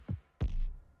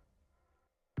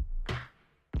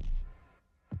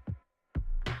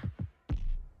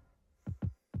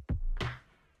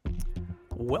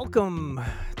Welcome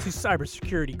to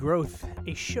Cybersecurity Growth,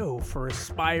 a show for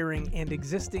aspiring and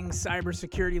existing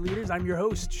cybersecurity leaders. I'm your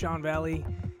host, Sean Valley,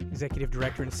 Executive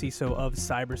Director and CISO of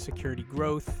Cybersecurity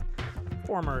Growth,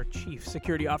 former Chief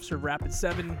Security Officer of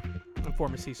Rapid7, and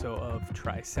former CISO of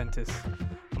Tricentis.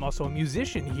 I'm also a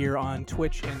musician here on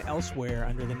Twitch and elsewhere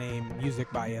under the name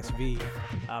Music by SV,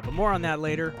 but more on that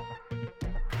later.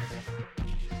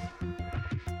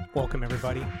 Welcome,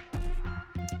 everybody.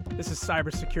 This is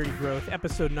Cybersecurity Growth,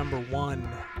 episode number 1,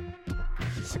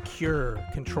 Secure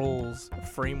Controls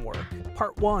Framework,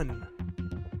 part 1.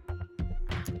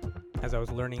 As I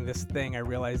was learning this thing, I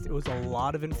realized it was a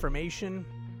lot of information,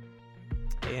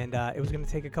 and it was going to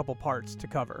take a couple parts to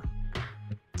cover.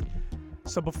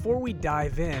 So before we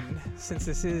dive in, since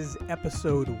this is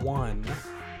episode 1,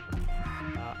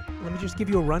 let me just give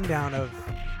you a rundown of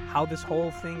how this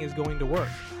whole thing is going to work.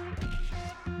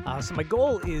 So my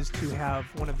goal is to have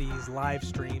one of these live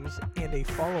streams and a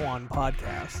follow-on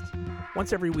podcast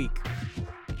once every week,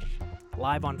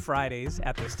 live on Fridays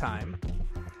at this time.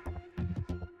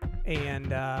 And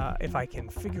if I can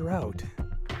figure out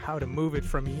how to move it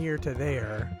from here to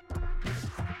there,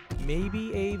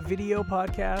 maybe a video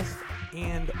podcast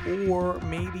and or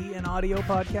maybe an audio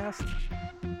podcast.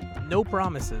 No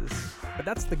promises, but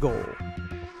that's the goal.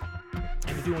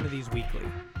 And to do one of these weekly.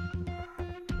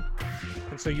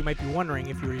 And so you might be wondering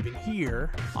if you're even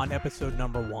here on episode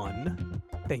number 1.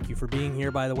 Thank you for being here,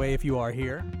 by the way, if you are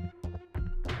here.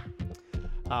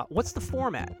 What's the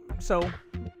format? So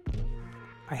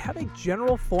I have a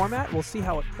general format. We'll see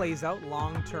how it plays out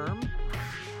long term.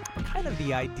 But kind of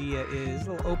the idea is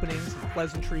little openings and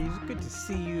pleasantries. Good to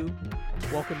see you.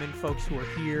 Welcome in folks who are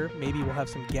here. Maybe we'll have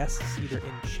some guests either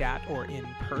in chat or in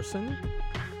person.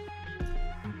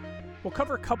 We'll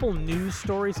cover a couple news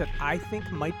stories that I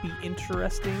think might be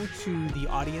interesting to the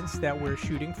audience that we're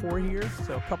shooting for here.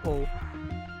 So a couple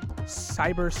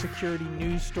cybersecurity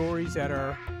news stories that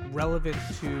are relevant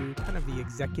to kind of the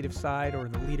executive side or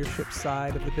the leadership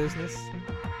side of the business.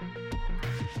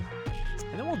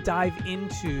 And then we'll dive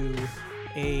into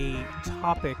a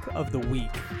topic of the week.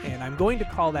 And I'm going to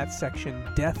call that section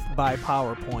Death by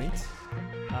PowerPoint.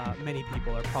 Many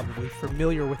people are probably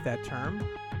familiar with that term.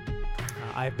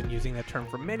 I've been using that term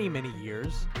for many, many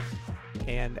years,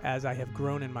 and as I have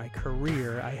grown in my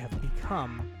career, I have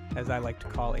become, as I like to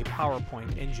call, a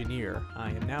PowerPoint engineer.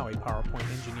 I am now a PowerPoint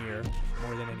engineer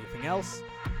more than anything else.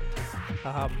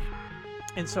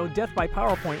 And so Death by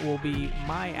PowerPoint will be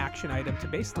my action item to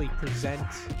basically present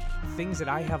things that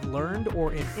I have learned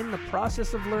or in the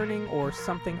process of learning or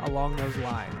something along those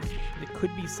lines. It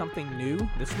could be something new.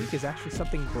 This week is actually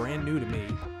something brand new to me.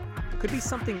 Could be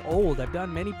something old. I've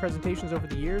done many presentations over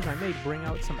the years. I may bring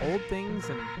out some old things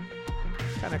and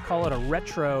kind of call it a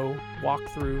retro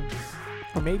walkthrough,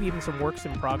 or maybe even some works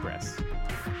in progress.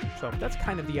 So that's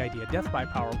kind of the idea, Death by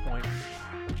PowerPoint.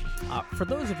 For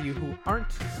those of you who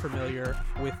aren't familiar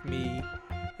with me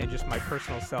and just my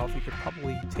personal self, you could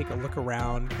probably take a look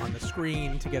around on the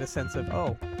screen to get a sense of,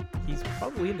 oh, he's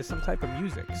probably into some type of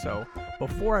music. So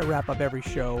before I wrap up every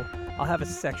show, I'll have a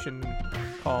section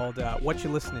called What You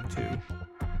Listening To.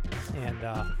 And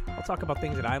I'll talk about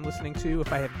things that I'm listening to.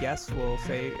 If I have guests, we'll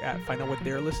say if I know what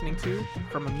they're listening to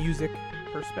from a music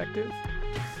perspective.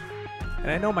 And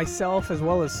I know myself, as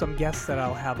well as some guests that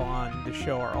I'll have on the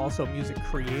show, are also music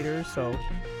creators, so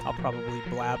I'll probably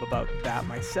blab about that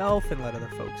myself and let other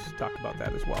folks talk about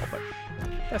that as well. But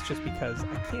that's just because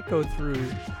I can't go through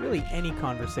really any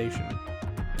conversation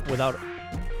without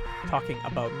talking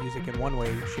about music in one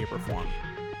way, shape, or form.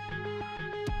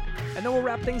 And then we'll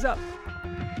wrap things up.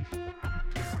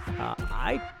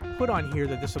 I put on here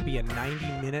that this will be a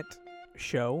 90-minute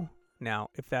show. Now,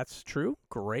 if that's true,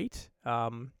 great.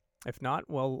 If not,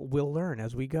 well, we'll learn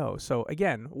as we go. So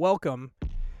again, welcome.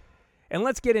 And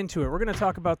let's get into it. We're going to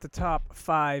talk about the top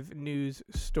 5 news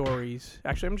stories.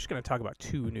 Actually, I'm just going to talk about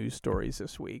 2 news stories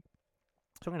this week.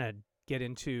 So I'm going to get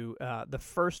into the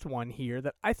first one here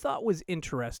that I thought was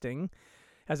interesting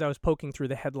as I was poking through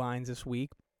the headlines this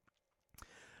week.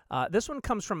 This one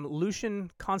comes from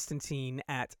Lucian Constantine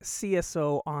at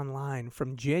CSO Online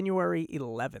from January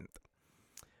 11th.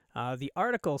 The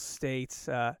article states,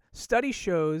 study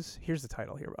shows, here's the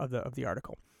title here of the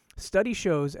article. Study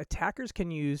shows attackers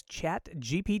can use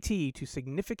ChatGPT to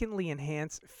significantly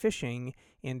enhance phishing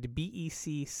and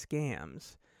BEC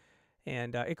scams.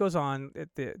 And it goes on,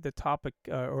 the topic,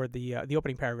 or the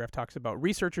opening paragraph talks about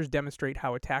researchers demonstrate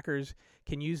how attackers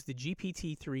can use the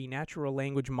GPT-3 natural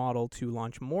language model to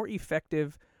launch more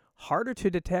effective, harder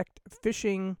to detect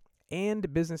phishing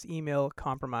and business email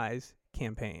compromise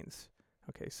campaigns.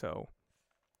 Okay, so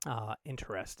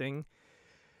interesting.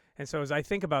 And so as I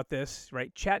think about this,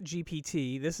 right,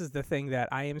 ChatGPT, this is the thing that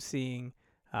I am seeing.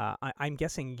 I'm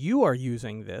guessing you are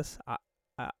using this.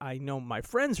 I know my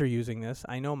friends are using this.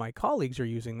 I know my colleagues are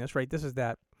using this, right? This is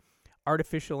that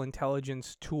artificial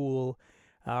intelligence tool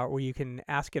where you can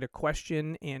ask it a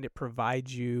question and it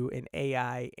provides you an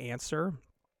AI answer.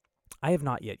 I have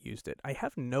not yet used it. I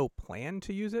have no plan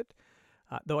to use it.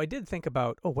 Though I did think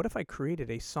about, what if I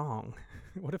created a song?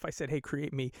 What if I said, hey,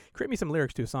 create me some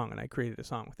lyrics to a song, and I created a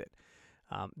song with it?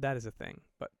 That is a thing.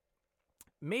 But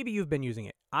maybe you've been using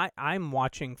it. I'm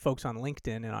watching folks on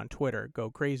LinkedIn and on Twitter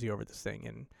go crazy over this thing,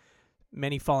 and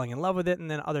many falling in love with it, and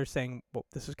then others saying, well,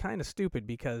 this is kind of stupid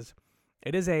because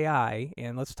it is AI,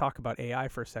 and let's talk about AI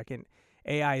for a second.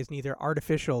 AI is neither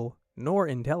artificial nor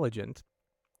intelligent.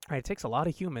 Right? It takes a lot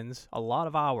of humans, a lot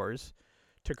of hours,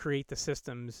 to create the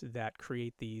systems that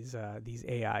create these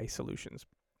AI solutions.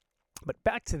 But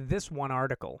back to this one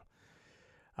article.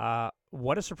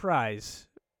 What a surprise.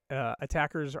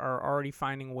 Attackers are already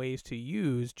finding ways to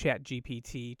use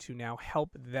ChatGPT to now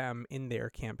help them in their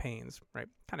campaigns, right?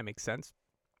 Kind of makes sense.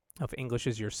 If English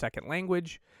is your second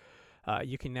language,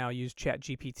 you can now use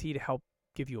ChatGPT to help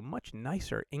give you a much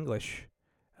nicer English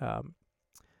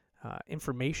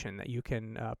information that you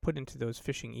can put into those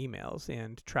phishing emails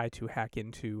and try to hack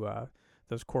into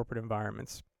those corporate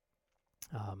environments.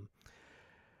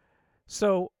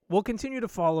 So we'll continue to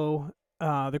follow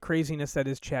the craziness that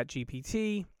is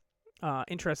ChatGPT.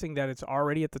 Interesting that it's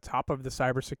already at the top of the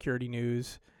cybersecurity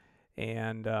news,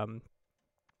 and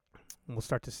we'll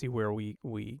start to see where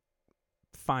we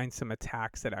find some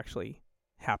attacks that actually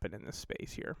happen in this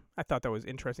space here. I thought that was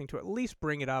interesting to at least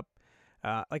bring it up.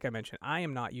 Like I mentioned, I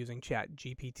am not using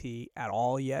ChatGPT at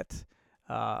all yet,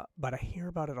 but I hear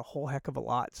about it a whole heck of a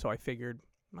lot, so I figured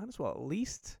might as well at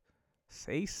least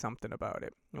say something about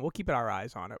it, and we'll keep our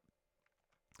eyes on it.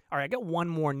 All right, I got one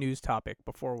more news topic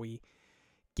before we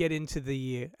get into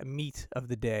the meat of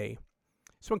the day.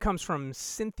 This one comes from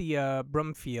Cynthia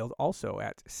Brumfield, also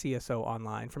at CSO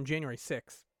Online, from January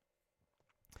 6th.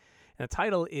 And the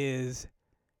title is,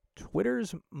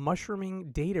 Twitter's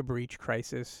mushrooming data breach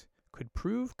crisis could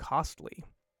prove costly.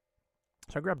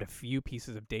 So I grabbed a few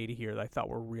pieces of data here that I thought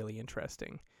were really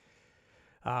interesting.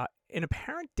 An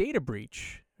apparent data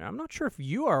breach. I'm not sure if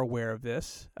you are aware of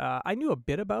this. I knew a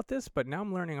bit about this, but now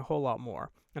I'm learning a whole lot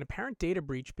more. An apparent data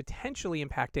breach potentially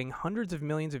impacting hundreds of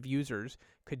millions of users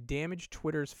could damage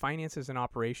Twitter's finances and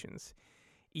operations.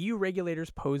 EU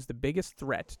regulators pose the biggest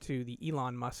threat to the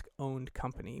Elon Musk-owned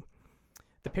company.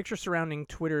 The picture surrounding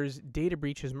Twitter's data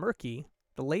breach is murky.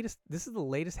 This is the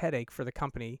latest headache for the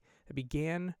company that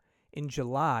began in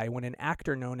July when an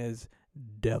actor known as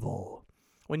Devil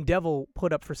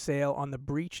put up for sale on the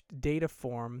breached data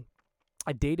form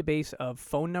a database of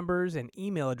phone numbers and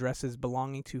email addresses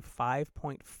belonging to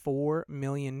 5.4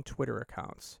 million Twitter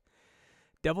accounts.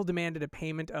 Devil demanded a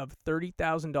payment of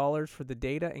 $30,000 for the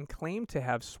data and claimed to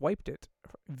have swiped it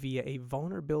via a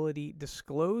vulnerability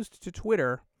disclosed to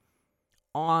Twitter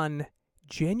on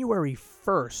January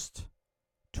 1st,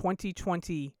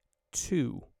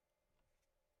 2022.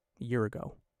 A year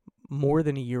ago. More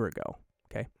than a year ago.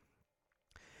 Okay.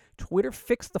 Twitter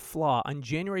fixed the flaw on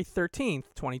January 13th,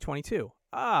 2022.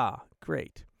 Ah,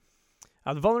 great.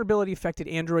 The vulnerability affected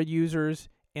Android users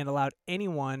and allowed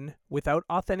anyone without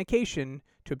authentication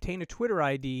to obtain a Twitter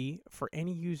ID for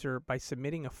any user by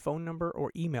submitting a phone number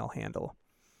or email handle,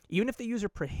 even if the user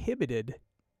prohibited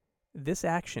this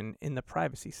action in the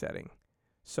privacy setting.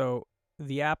 So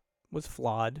the app was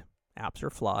flawed. Apps are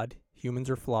flawed. Humans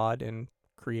are flawed and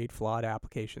create flawed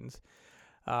applications.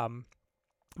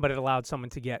 But it allowed someone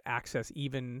to get access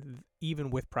even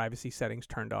with privacy settings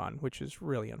turned on, which is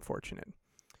really unfortunate.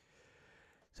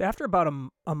 So after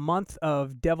about a month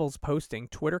of Devil's posting,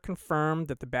 Twitter confirmed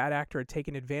that the bad actor had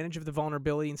taken advantage of the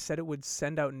vulnerability and said it would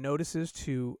send out notices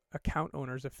to account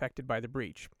owners affected by the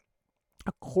breach.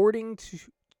 According to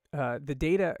the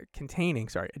data containing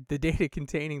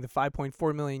the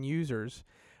 5.4 million users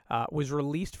was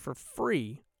released for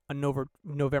free on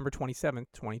November 27th,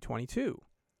 2022.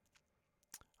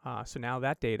 So now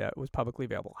that data was publicly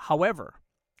available. However,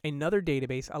 another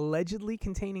database allegedly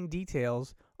containing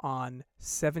details on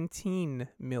 17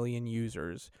 million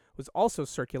users was also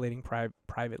circulating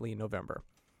privately in November.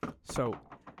 So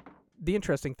the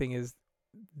interesting thing is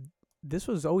this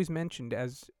was always mentioned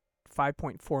as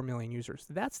 5.4 million users.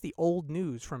 That's the old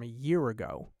news from a year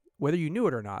ago. Whether you knew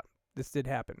it or not, this did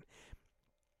happen.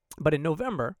 But in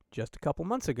November, just a couple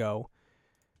months ago,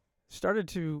 started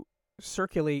to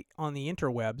circulate on the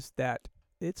interwebs that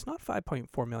it's not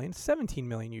 5.4 million, 17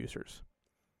 million users.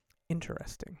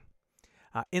 Interesting.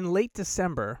 In late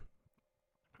December,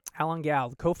 Alan Gal,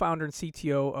 the co-founder and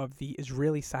CTO of the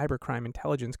Israeli cybercrime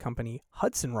intelligence company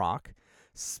Hudson Rock,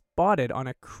 spotted on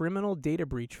a criminal data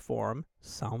breach forum,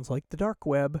 sounds like the dark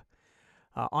web,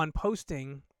 on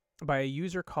posting by a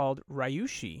user called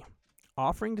Ryushi,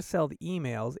 offering to sell the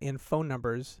emails and phone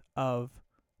numbers of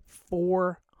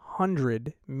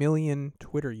 400 million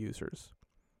Twitter users.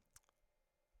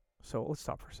 So let's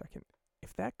stop for a second.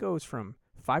 If that goes from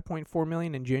 5.4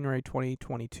 million in January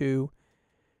 2022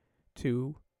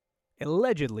 to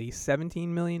allegedly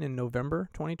 17 million in November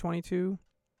 2022,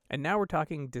 and now we're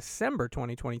talking December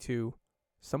 2022,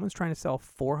 someone's trying to sell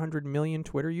 400 million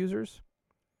Twitter users?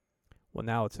 Well,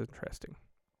 now it's interesting.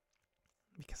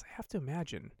 Because I have to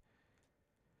imagine,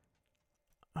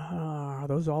 are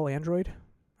those all Android?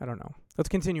 I don't know. Let's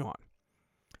continue on.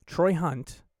 Troy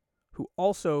Hunt, who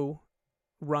also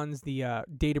runs the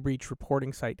data breach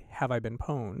reporting site Have I Been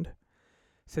Pwned,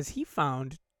 says he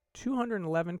found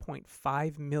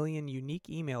 211.5 million unique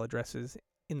email addresses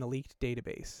in the leaked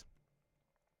database.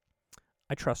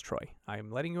 I trust Troy. I'm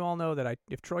letting you all know that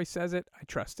if Troy says it, I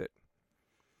trust it.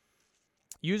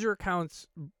 User accounts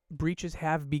breaches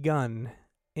have begun,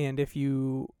 and if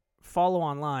you follow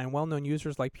online, well-known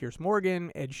users like Piers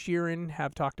Morgan, Ed Sheeran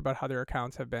have talked about how their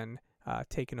accounts have been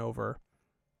taken over,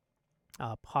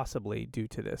 possibly due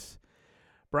to this.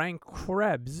 Brian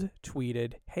Krebs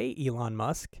tweeted, "Hey, Elon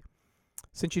Musk,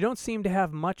 since you don't seem to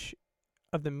have much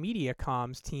of the media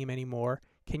comms team anymore,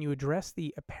 can you address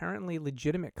the apparently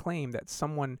legitimate claim that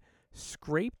someone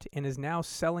scraped and is now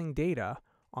selling data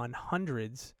on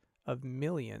hundreds of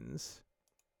millions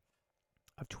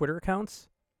of Twitter accounts?"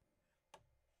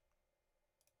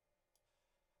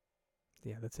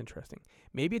 Yeah, that's interesting.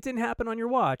 Maybe it didn't happen on your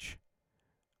watch,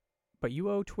 but you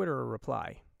owe Twitter a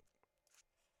reply.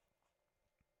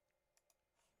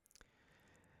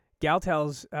 Gal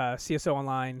tells CSO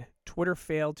Online, Twitter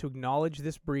failed to acknowledge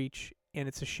this breach, and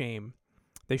it's a shame.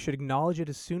 They should acknowledge it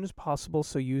as soon as possible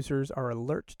so users are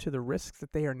alert to the risks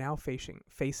that they are now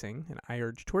facing. And I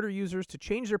urge Twitter users to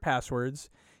change their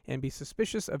passwords and be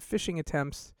suspicious of phishing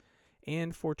attempts,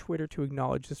 and for Twitter to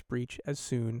acknowledge this breach as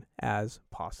soon as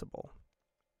possible.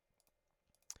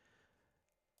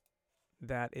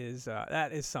 That is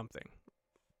something.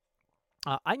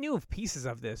 I knew of pieces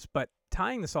of this, but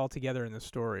tying this all together in the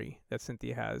story that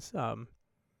Cynthia has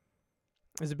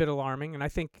is a bit alarming. And I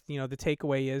think, the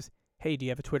takeaway is, hey, do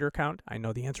you have a Twitter account? I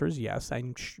know the answer is yes.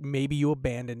 Maybe you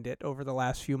abandoned it over the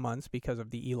last few months because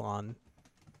of the Elon,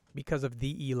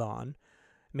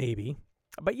 maybe.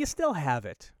 But you still have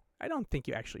it. I don't think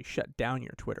you actually shut down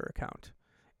your Twitter account.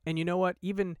 And you know what?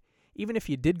 Even if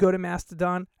you did go to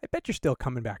Mastodon, I bet you're still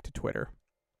coming back to Twitter.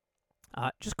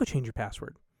 Just go change your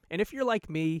password. And if you're like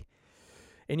me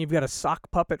and you've got a sock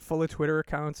puppet full of Twitter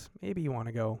accounts, maybe you want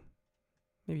to go,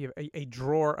 maybe you have a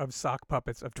drawer of sock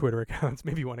puppets of Twitter accounts.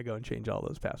 Maybe you want to go and change all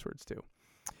those passwords too.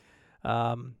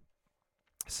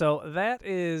 So that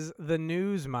is the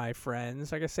news, my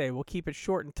friends. Like I say, we'll keep it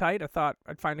short and tight. I thought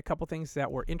I'd find a couple things that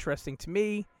were interesting to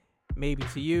me, maybe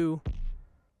to you,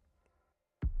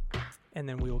 and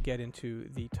then we will get into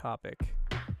the topic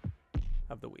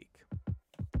of the week.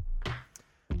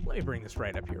 Let me bring this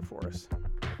right up here for us.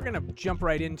 We're going to jump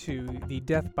right into the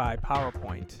Death by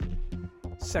PowerPoint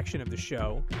section of the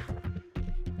show,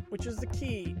 which is the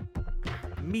key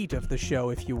meat of the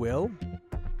show, if you will.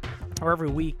 Or every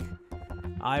week,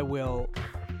 I will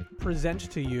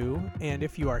present to you, and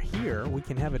if you are here, we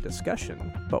can have a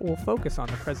discussion, but we'll focus on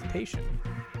the presentation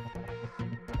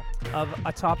of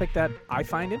a topic that I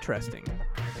find interesting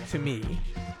to me,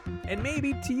 and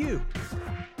maybe to you.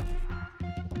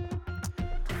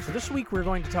 So this week we're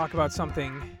going to talk about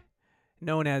something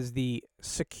known as the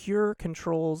Secure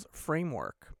Controls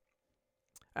Framework.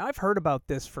 I've heard about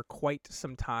this for quite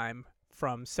some time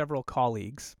from several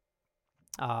colleagues.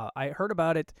 I heard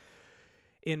about it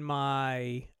in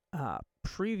my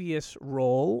previous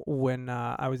role when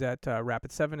I was at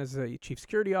Rapid7 as a chief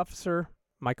security officer.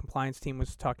 My compliance team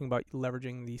was talking about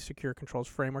leveraging the Secure Controls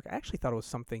Framework. I actually thought it was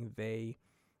something the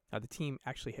team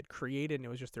actually had created, and it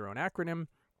was just their own acronym.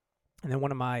 And then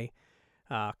one of my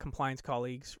compliance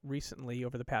colleagues recently,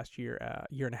 over the past year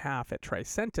and a half at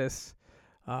Tricentis,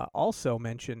 also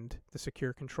mentioned the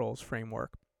Secure Controls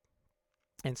Framework.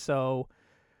 And so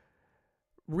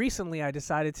recently I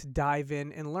decided to dive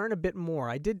in and learn a bit more.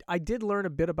 I did learn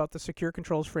a bit about the Secure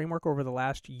Controls Framework over the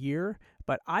last year,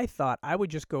 but I thought I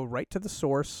would just go right to the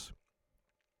source,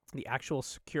 the actual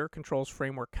Secure Controls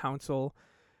Framework Council,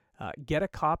 get a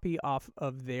copy off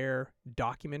of their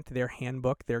document, their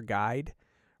handbook, their guide,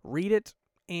 read it,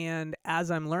 and as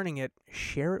I'm learning it,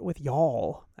 share it with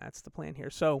y'all. That's the plan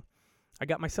here. So I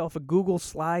got myself a Google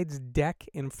Slides deck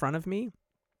in front of me,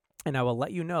 And I will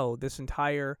let you know this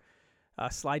entire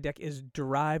slide deck is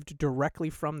derived directly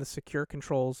from the Secure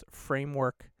Controls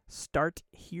Framework Start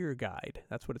Here Guide.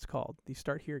 That's what it's called, the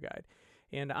Start Here Guide.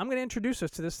 And I'm going to introduce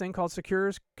us to this thing called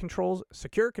Secure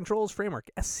Controls Framework,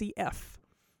 SCF.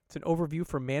 It's an overview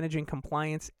for managing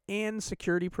compliance and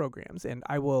security programs. And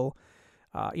I will,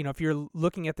 if you're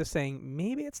looking at this saying,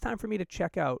 maybe it's time for me to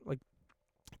check out, like,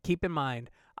 keep in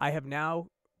mind, I have now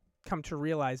come to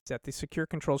realize that the Secure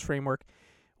Controls Framework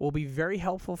will be very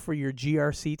helpful for your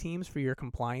GRC teams, for your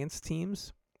compliance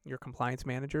teams, your compliance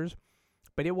managers,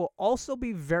 but it will also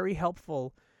be very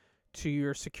helpful to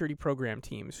your security program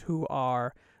teams who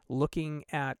are looking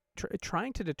at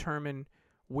trying to determine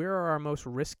where are our most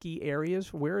risky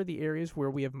areas, where are the areas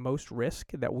where we have most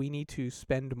risk that we need to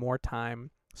spend more time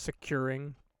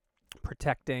securing,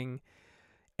 protecting,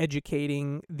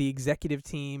 educating the executive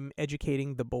team,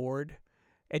 educating the board,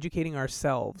 educating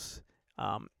ourselves.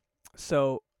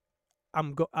 So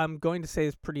I'm going to say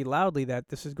this pretty loudly that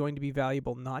this is going to be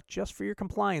valuable not just for your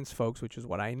compliance folks, which is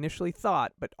what I initially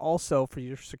thought, but also for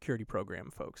your security program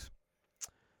folks.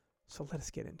 So let us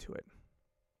get into it.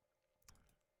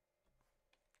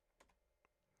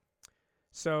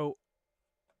 So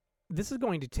this is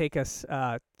going to take us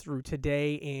through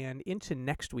today and into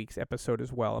next week's episode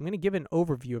as well. I'm going to give an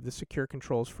overview of the Secure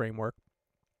Controls Framework.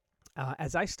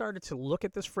 As I started to look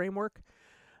at this framework,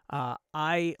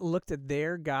 I looked at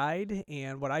their guide,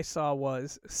 and what I saw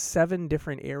was 7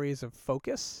 different areas of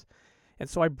focus. And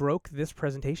so I broke this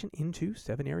presentation into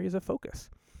 7 areas of focus.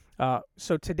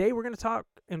 So today we're going to talk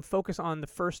and focus on the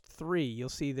first 3. You'll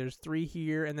see there's 3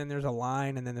 here, and then there's a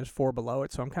line, and then there's 4 below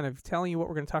it. So I'm kind of telling you what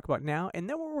we're going to talk about now, and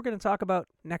then what we're going to talk about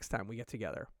next time we get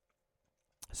together.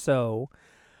 So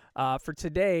for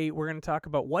today, we're going to talk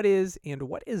about what is and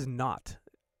what is not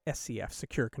SCF,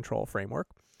 Secure Control Framework.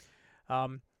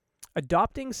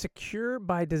 Adopting secure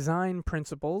by design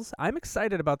principles. I'm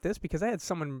excited about this because I had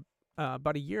someone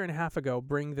about a year and a half ago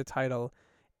bring the title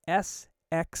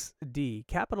SXD,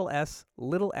 capital S,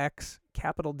 little x,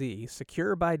 capital D,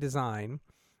 secure by design,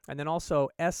 and then also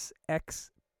SXP.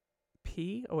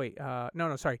 P.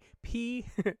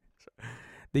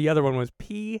 The other one was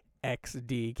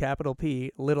PXD, capital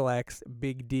P, little x,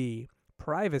 big D.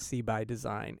 Privacy by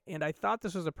design. And I thought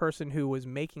this was a person who was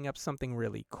making up something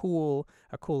really cool,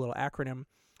 a cool little acronym.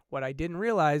 What I didn't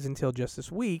realize until just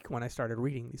this week when I started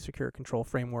reading the Secure Control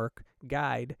Framework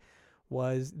guide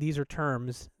was these are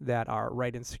terms that are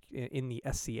right in the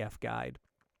SCF guide.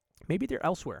 Maybe they're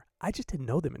elsewhere. I just didn't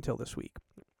know them until this week.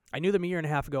 I knew them a year and a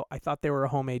half ago. I thought they were a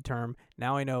homemade term.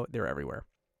 Now I know they're everywhere.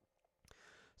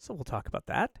 So we'll talk about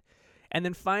that. And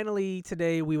then finally,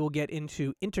 today we will get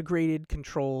into Integrated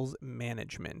Controls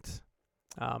Management,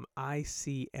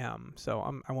 ICM. So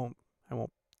I won't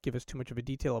give us too much of a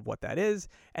detail of what that is.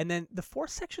 And then the 4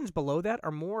 sections below that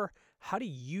are more how to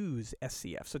use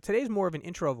SCF. So today's more of an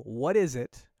intro of what is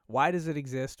it, why does it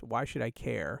exist, why should I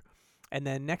care? And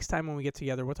then next time when we get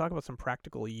together, we'll talk about some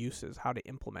practical uses, how to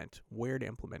implement, where to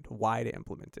implement, why to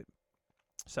implement it.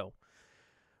 So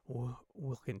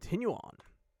we'll continue on.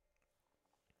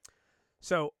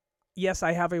 So, yes,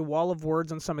 I have a wall of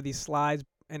words on some of these slides,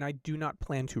 and I do not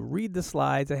plan to read the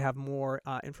slides. I have more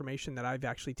information that I've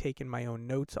actually taken my own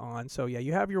notes on. So, yeah,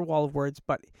 you have your wall of words,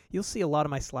 but you'll see a lot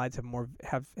of my slides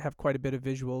have quite a bit of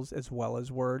visuals as well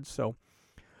as words. So,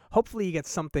 hopefully you get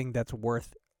something that's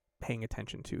worth paying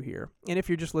attention to here. And if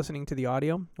you're just listening to the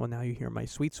audio, well, now you hear my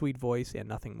sweet, sweet voice and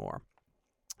nothing more.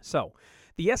 So,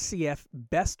 the SCF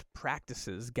Best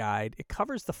Practices Guide, it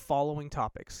covers the following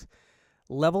topics.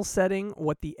 Level setting,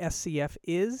 what the SCF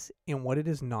is and what it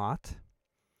is not.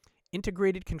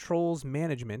 Integrated Controls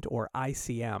Management, or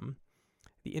ICM.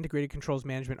 The Integrated Controls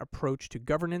Management approach to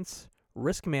governance,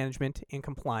 risk management, and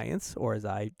compliance, or as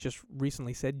I just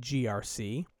recently said,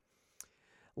 GRC.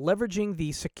 Leveraging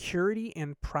the Security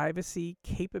and Privacy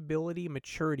Capability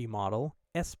Maturity Model,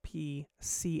 SPCMM.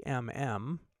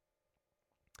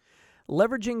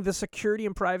 Leveraging the Security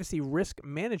and Privacy Risk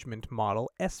Management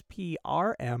Model,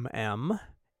 SPRMM,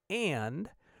 and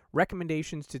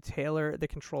recommendations to tailor the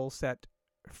control set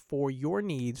for your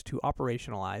needs to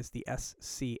operationalize the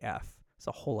SCF. It's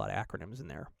a whole lot of acronyms in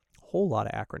there. Whole lot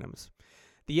of acronyms.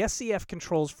 The SCF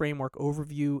Controls Framework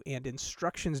Overview and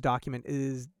Instructions document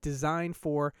is designed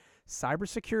for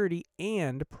cybersecurity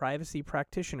and privacy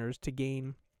practitioners to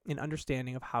gain an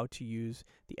understanding of how to use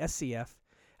the SCF,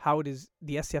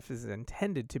 the SCF is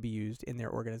intended to be used in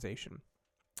their organization.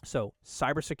 So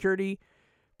cybersecurity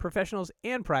professionals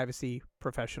and privacy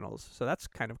professionals. So that's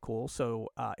kind of cool. So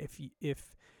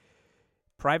if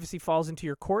privacy falls into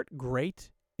your court, great.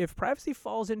 if privacy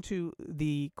falls into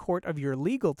the court of your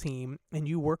legal team and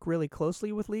you work really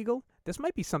closely with legal, this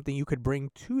might be something you could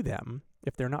bring to them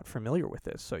if they're not familiar with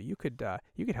this. So you could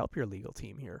help your legal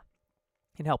team here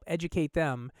and help educate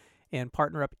them and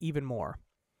partner up even more.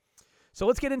 So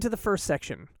let's get into the first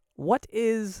section. What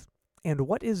is and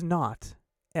what is not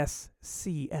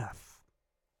SCF?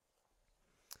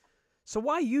 So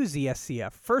why use the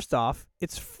SCF? First off,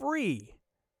 it's free.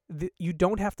 You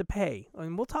don't have to pay.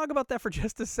 And we'll talk about that for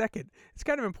just a second. It's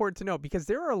kind of important to note because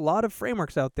there are a lot of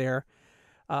frameworks out there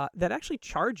that actually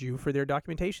charge you for their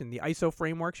documentation. The ISO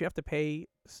frameworks, you have to pay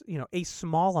a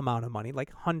small amount of money,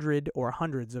 like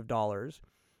hundreds of dollars,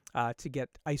 to get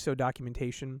ISO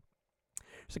documentation.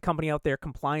 There's a company out there,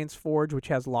 Compliance Forge, which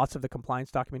has lots of the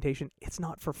compliance documentation. It's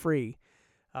not for free.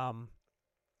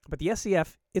 But the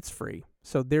SCF, it's free.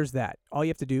 So there's that. All you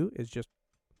have to do is just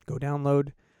go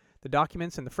download the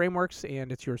documents and the frameworks,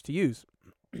 and it's yours to use.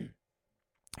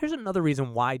 Here's another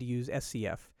reason why to use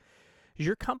SCF. Does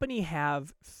your company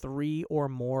have 3 or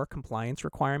more compliance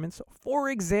requirements? For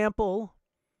example,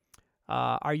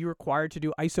 are you required to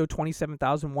do ISO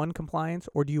 27001 compliance,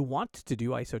 or do you want to do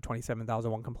ISO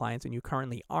 27001 compliance and you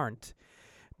currently aren't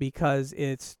because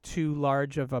it's too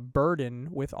large of a burden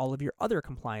with all of your other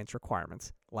compliance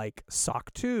requirements like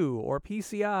SOC 2 or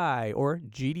PCI or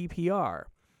GDPR?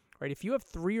 Right? If you have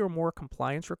 3 or more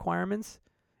compliance requirements,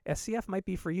 SCF might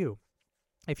be for you.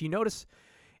 If you notice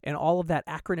in all of that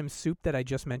acronym soup that I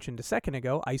just mentioned a second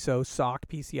ago, ISO, SOC,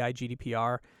 PCI,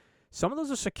 GDPR, some of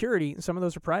those are security and some of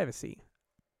those are privacy.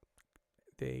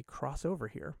 They cross over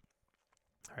here.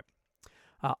 All right.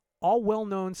 All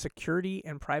well-known security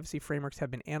and privacy frameworks have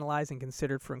been analyzed and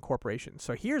considered for incorporation.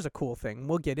 So here's a cool thing.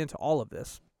 We'll get into all of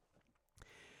this.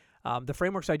 The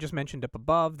frameworks I just mentioned up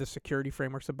above, the security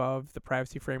frameworks above, the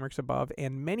privacy frameworks above,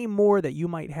 and many more that you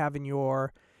might have in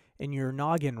your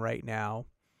noggin right now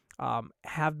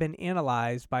have been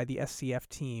analyzed by the SCF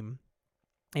team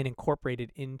and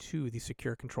incorporated into the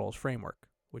Secure Controls framework,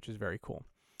 which is very cool.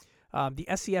 The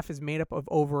SCF is made up of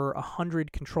over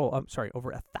 1,000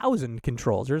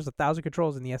 controls. There's 1,000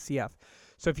 controls in the SCF.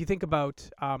 So if you think about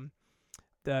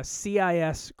the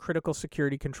CIS critical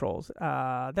security controls,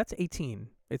 that's 18.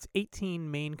 It's 18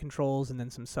 main controls and then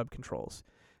some sub-controls.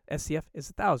 SCF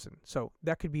is 1,000. So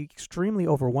that could be extremely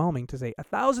overwhelming to say,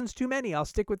 1,000's too many. I'll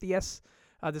stick with the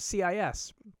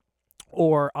CIS.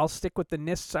 Or I'll stick with the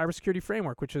NIST cybersecurity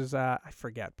framework, which is, I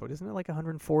forget, but isn't it like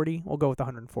 140? We'll go with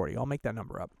 140. I'll make that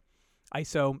number up.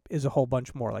 ISO is a whole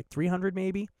bunch more, like 300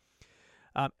 maybe.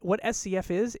 What SCF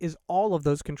is all of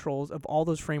those controls of all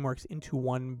those frameworks into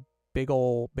one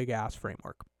big-ass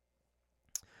framework.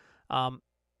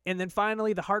 And then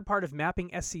finally, the hard part of mapping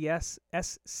SCF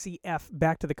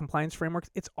back to the compliance frameworks,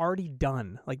 it's already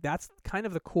done. Like, that's kind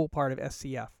of the cool part of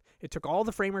SCF. It took all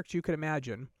the frameworks you could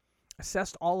imagine,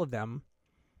 assessed all of them,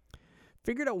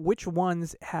 figured out which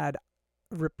ones had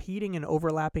repeating and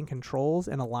overlapping controls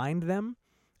and aligned them,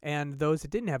 and those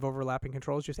that didn't have overlapping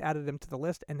controls just added them to the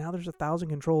list, and now there's 1,000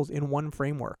 controls in one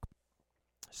framework.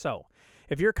 So,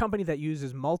 if you're a company that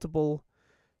uses multiple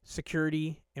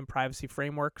security and privacy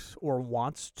frameworks or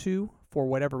wants to for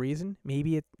whatever reason,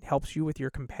 maybe it helps you with your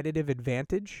competitive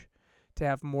advantage to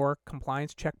have more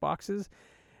compliance checkboxes.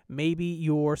 Maybe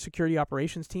your security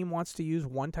operations team wants to use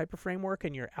one type of framework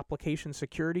and your application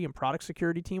security and product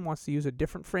security team wants to use a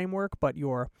different framework, but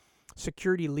your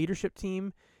security leadership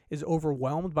team is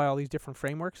overwhelmed by all these different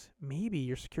frameworks. Maybe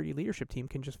your security leadership team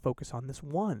can just focus on this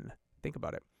one. Think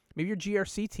about it. Maybe your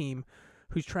GRC team,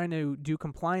 who's trying to do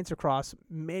compliance across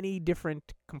many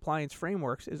different compliance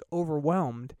frameworks, is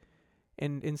overwhelmed,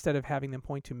 and instead of having them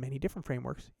point to many different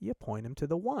frameworks, you point them to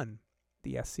the one,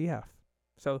 the SCF.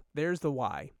 So there's the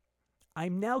why.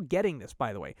 I'm now getting this,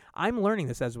 by the way. I'm learning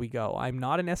this as we go. I'm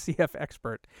not an SCF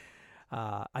expert.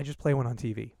 I just play one on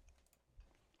TV.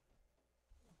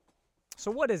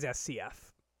 So what is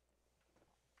SCF?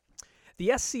 The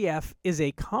SCF is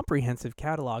a comprehensive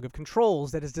catalog of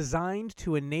controls that is designed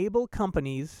to enable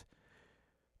companies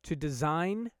to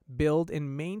design, build,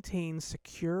 and maintain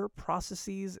secure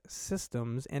processes,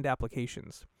 systems, and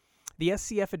applications. The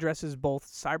SCF addresses both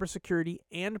cybersecurity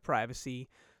and privacy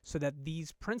so that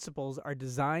these principles are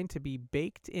designed to be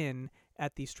baked in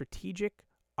at the strategic,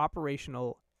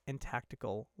 operational, and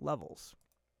tactical levels.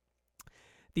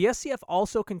 The SCF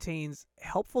also contains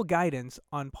helpful guidance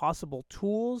on possible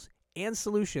tools and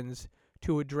solutions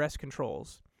to address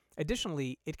controls.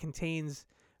 Additionally, it contains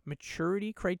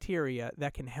maturity criteria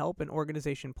that can help an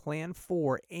organization plan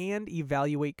for and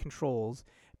evaluate controls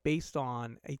based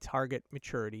on a target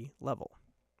maturity level.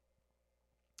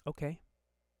 Okay,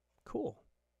 cool.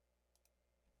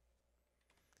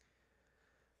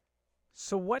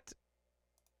 So what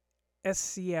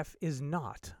SCF is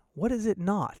not? What is it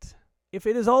not? If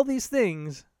it is all these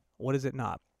things, what is it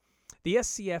not? The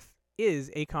SCF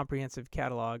is a comprehensive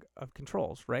catalog of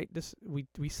controls, right? This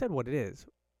we said what it is,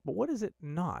 but what is it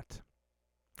not?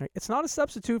 Right? It's not a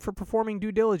substitute for performing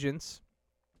due diligence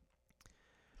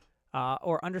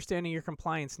or understanding your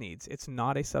compliance needs. It's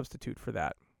not a substitute for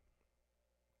that.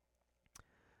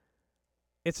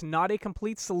 It's not a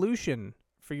complete solution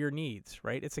for your needs,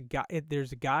 right? It's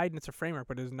there's a guide and it's a framework,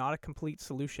 but it is not a complete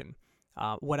solution.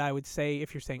 What I would say,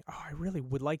 if you're saying, oh, I really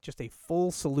would like just a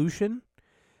full solution,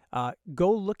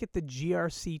 go look at the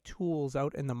GRC tools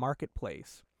out in the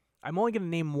marketplace. I'm only going to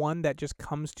name one that just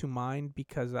comes to mind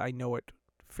because I know it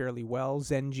fairly well.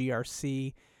 Zen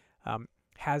GRC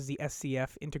has the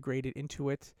SCF integrated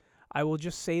into it. I will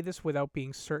just say this without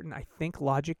being certain. I think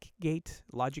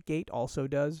LogicGate also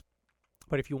does.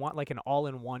 But if you want like an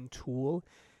all-in-one tool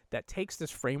that takes this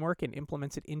framework and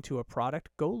implements it into a product,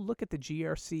 go look at the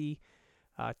GRC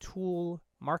tool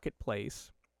marketplace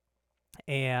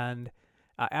and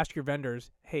ask your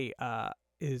vendors, hey,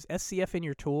 is SCF in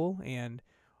your tool? And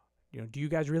do you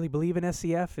guys really believe in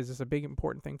SCF? Is this a big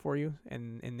important thing for you?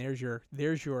 And there's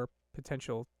your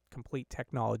potential complete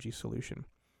technology solution.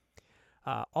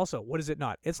 Also, what is it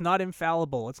not? It's not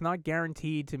infallible. It's not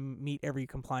guaranteed to meet every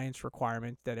compliance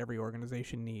requirement that every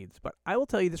organization needs. But I will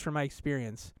tell you this from my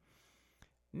experience.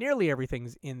 Nearly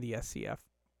everything's in the SCF.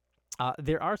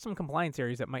 There are some compliance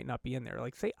areas that might not be in there.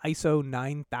 Like, say, ISO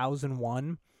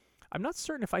 9001. I'm not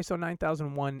certain if ISO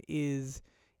 9001 is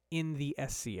in the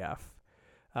SCF.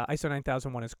 ISO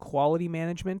 9001 is quality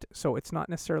management, so it's not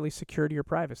necessarily security or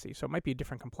privacy. So it might be a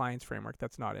different compliance framework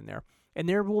that's not in there. And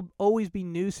there will always be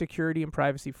new security and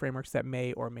privacy frameworks that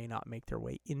may or may not make their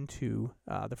way into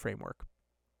the framework.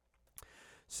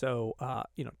 So,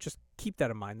 just keep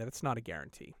that in mind, that it's not a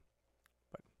guarantee.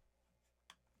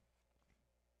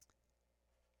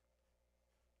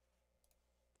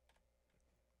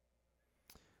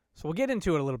 So we'll get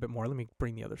into it a little bit more. Let me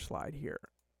bring the other slide here.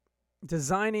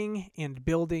 Designing and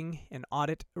building an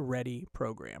audit-ready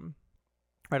program.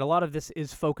 Right, a lot of this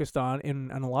is focused on,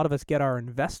 and a lot of us get our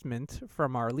investment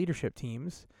from our leadership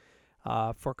teams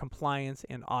for compliance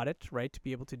and audit, right, to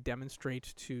be able to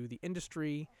demonstrate to the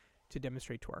industry, to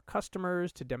demonstrate to our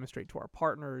customers, to demonstrate to our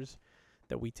partners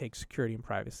that we take security and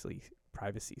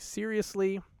privacy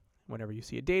seriously. Whenever you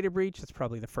see a data breach, that's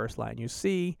probably the first line you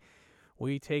see.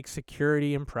 We take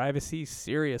security and privacy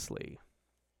seriously.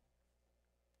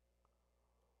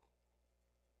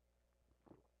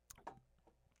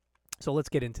 So let's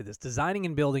get into this. Designing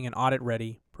and building an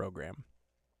audit-ready program.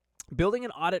 Building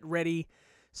an audit-ready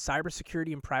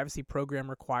cybersecurity and privacy program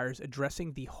requires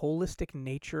addressing the holistic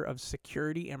nature of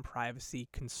security and privacy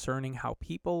concerning how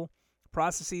people,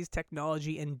 processes,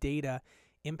 technology, and data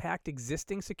impact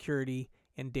existing security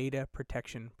and data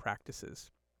protection practices.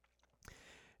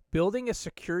 Building a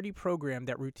security program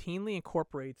that routinely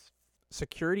incorporates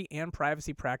security and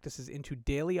privacy practices into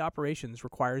daily operations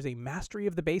requires a mastery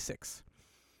of the basics.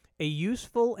 A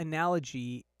useful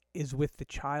analogy is with the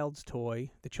children's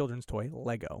toy,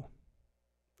 Lego.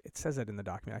 It says that in the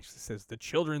document. It actually says the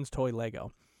children's toy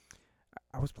Lego.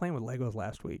 I was playing with Legos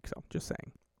last week, so just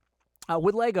saying.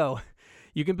 With Lego,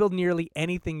 you can build nearly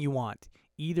anything you want,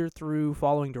 either through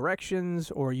following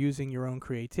directions or using your own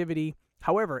creativity.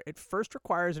 However, it first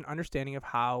requires an understanding of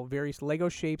how various Lego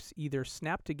shapes either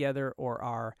snap together or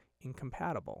are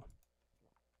incompatible.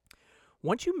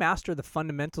 Once you master the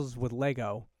fundamentals with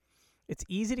Lego, it's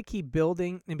easy to keep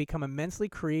building and become immensely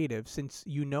creative since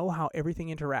you know how everything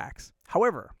interacts.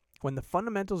 However, when the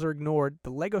fundamentals are ignored, the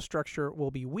Lego structure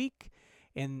will be weak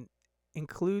and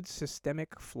include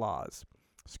systemic flaws.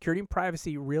 Security and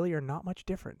privacy really are not much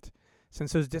different,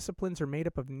 since those disciplines are made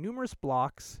up of numerous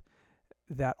blocks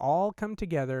that all come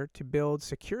together to build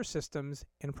secure systems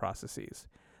and processes.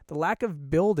 The lack of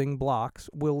building blocks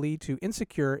will lead to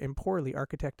insecure and poorly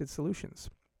architected solutions.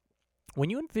 When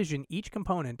you envision each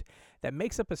component that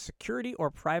makes up a security or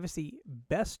privacy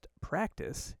best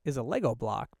practice is a Lego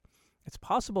block, it's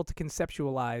possible to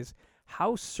conceptualize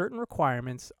how certain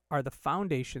requirements are the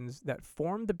foundations that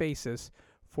form the basis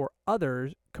for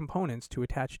other components to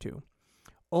attach to.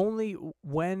 Only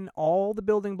when all the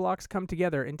building blocks come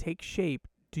together and take shape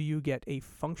do you get a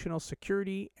functional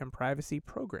security and privacy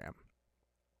program.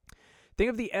 Think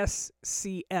of the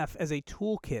SCF as a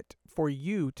toolkit for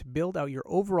you to build out your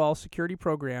overall security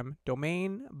program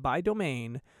domain by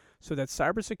domain so that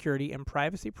cybersecurity and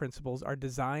privacy principles are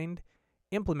designed,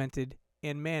 implemented,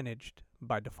 and managed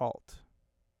by default.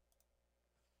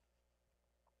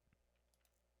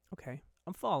 Okay,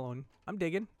 I'm following. I'm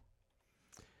digging.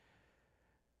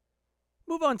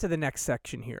 Move on to the next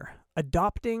section here.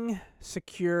 Adopting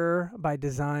secure by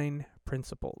design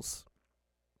principles.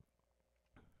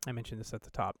 I mentioned this at the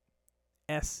top.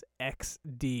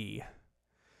 SXD.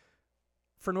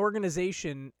 For an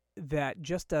organization that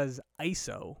just does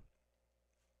ISO,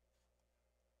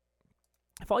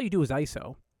 if all you do is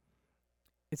ISO,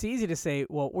 it's easy to say,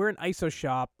 well, we're an ISO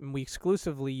shop and we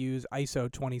exclusively use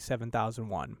ISO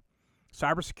 27001.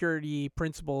 Cybersecurity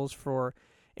principles for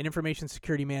an information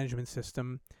security management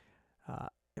system.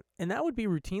 And that would be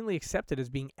routinely accepted as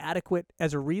being adequate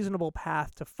as a reasonable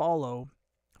path to follow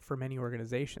for many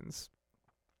organizations.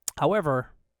 However,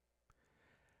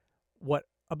 what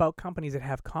about companies that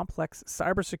have complex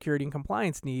cybersecurity and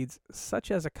compliance needs,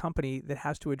 such as a company that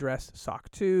has to address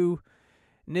SOC 2,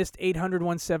 NIST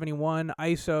 800-171,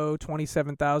 ISO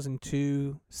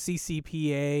 27002,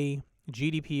 CCPA,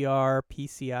 GDPR,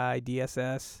 PCI,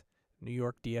 DSS, New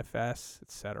York DFS,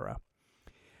 etc.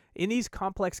 In these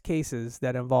complex cases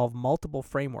that involve multiple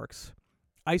frameworks,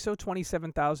 ISO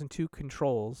 27002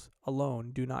 controls alone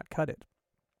do not cut it.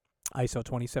 ISO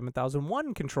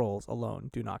 27001 controls alone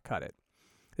do not cut it.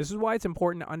 This is why it's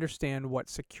important to understand what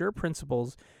secure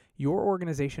principles your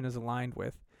organization is aligned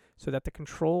with, so that the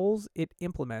controls it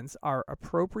implements are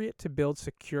appropriate to build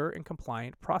secure and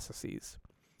compliant processes.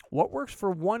 What works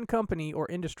for one company or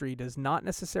industry does not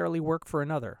necessarily work for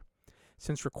another,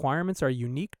 since requirements are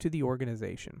unique to the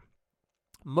organization.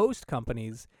 Most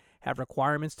companies have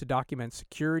requirements to document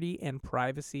security and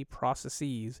privacy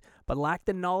processes, but lack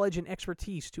the knowledge and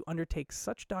expertise to undertake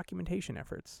such documentation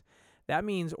efforts. That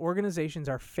means organizations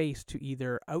are faced to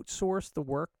either outsource the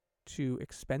work to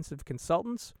expensive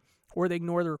consultants, or they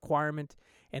ignore the requirement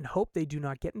and hope they do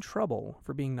not get in trouble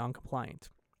for being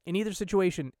non-compliant. In either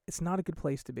situation, it's not a good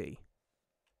place to be.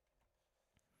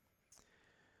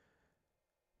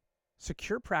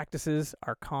 Secure practices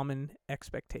are common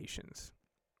expectations.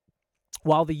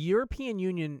 While the European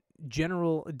Union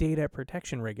General Data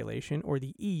Protection Regulation, or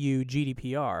the EU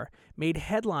GDPR, made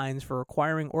headlines for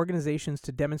requiring organizations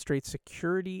to demonstrate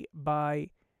security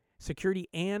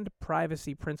and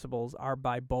privacy principles are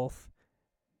by both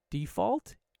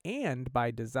default and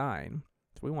by design.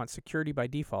 So we want security by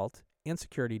default and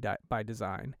security by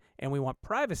design, and we want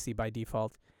privacy by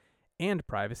default and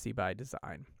privacy by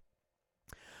design.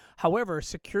 However,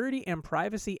 security and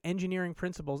privacy engineering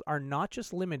principles are not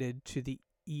just limited to the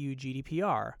EU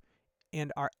GDPR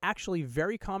and are actually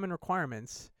very common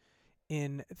requirements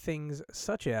in things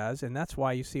such as, and that's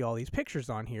why you see all these pictures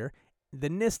on here, the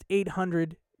NIST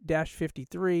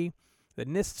 800-53, the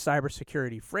NIST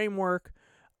Cybersecurity Framework,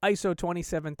 ISO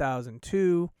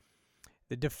 27002,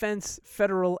 the Defense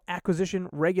Federal Acquisition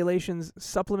Regulations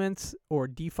Supplements, or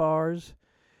DFARS,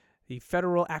 the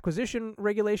Federal Acquisition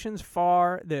Regulations,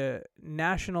 FAR, the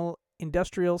National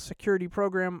Industrial Security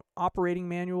Program Operating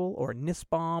Manual, or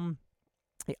NISPOM,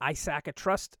 the ISACA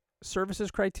Trust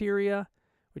Services Criteria,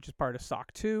 which is part of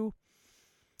SOC 2,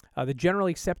 the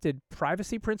Generally Accepted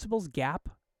Privacy Principles, GAP,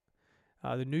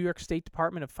 the New York State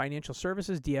Department of Financial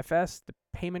Services, DFS, the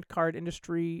Payment Card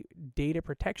Industry Data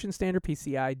Protection Standard,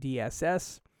 PCI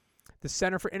DSS, the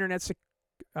Center for Internet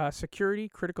Security,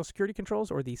 Critical Security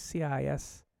Controls, or the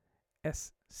CISSC.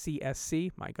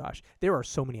 My gosh, there are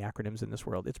so many acronyms in this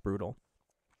world. It's brutal.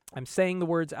 I'm saying the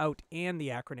words out and the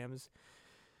acronyms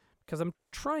because I'm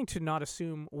trying to not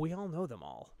assume we all know them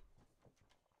all.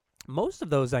 Most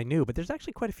of those I knew, but there's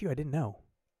actually quite a few I didn't know.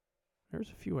 There's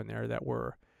a few in there that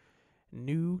were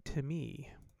new to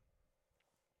me.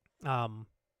 So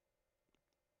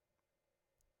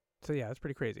yeah, it's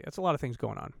pretty crazy. That's a lot of things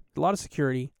going on. A lot of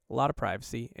security, a lot of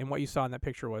privacy, and what you saw in that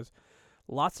picture was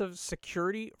lots of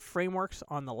security frameworks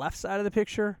on the left side of the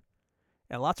picture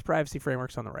and lots of privacy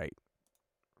frameworks on the right.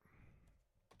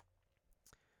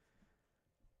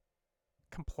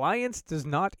 Compliance does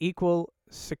not equal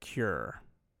secure.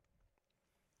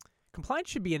 Compliance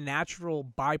should be a natural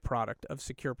byproduct of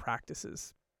secure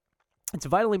practices. It's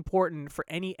vitally important for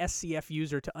any SCF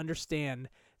user to understand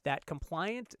that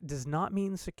compliant does not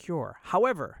mean secure.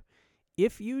 However,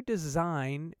 if you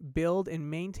design, build, and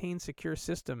maintain secure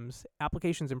systems,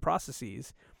 applications, and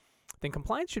processes, then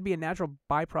compliance should be a natural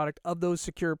byproduct of those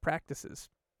secure practices.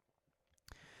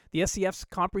 The SCF's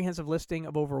comprehensive listing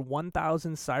of over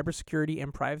 1,000 cybersecurity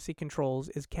and privacy controls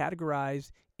is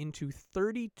categorized into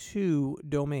 32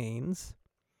 domains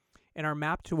and are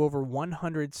mapped to over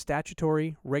 100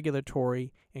 statutory,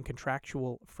 regulatory, and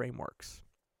contractual frameworks.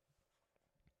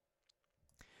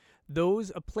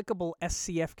 Those applicable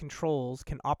SCF controls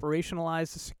can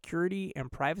operationalize the security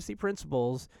and privacy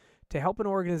principles to help an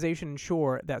organization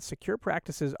ensure that secure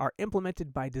practices are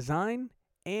implemented by design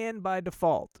and by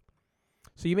default.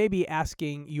 So you may be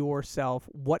asking yourself,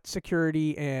 what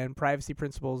security and privacy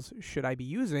principles should I be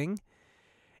using?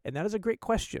 And that is a great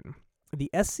question. The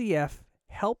SCF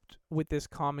helped with this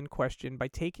common question by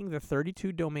taking the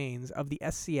 32 domains of the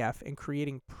SCF and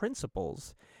creating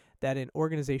principles that an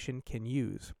organization can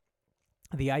use.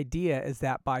 The idea is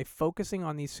that by focusing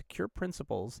on these secure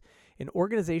principles, an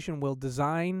organization will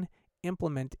design,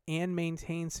 implement, and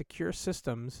maintain secure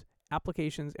systems,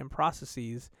 applications, and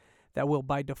processes that will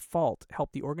by default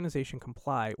help the organization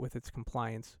comply with its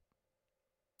compliance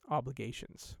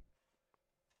obligations.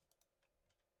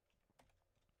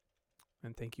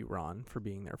 And thank you, Ron, for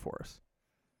being there for us.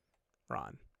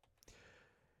 Ron.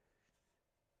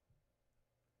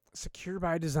 Secure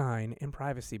by design and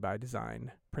privacy by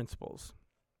design principles.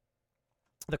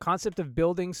 The concept of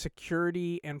building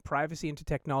security and privacy into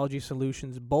technology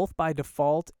solutions, both by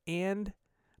default and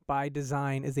by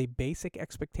design, is a basic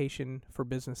expectation for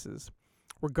businesses,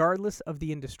 regardless of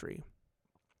the industry.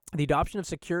 The adoption of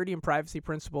security and privacy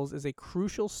principles is a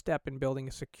crucial step in building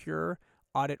a secure,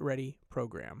 audit-ready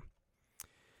program.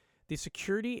 The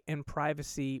security and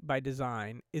privacy by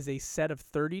design is a set of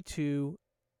 32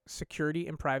 security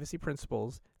and privacy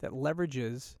principles that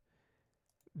leverages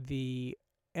the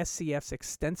SCF's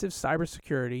extensive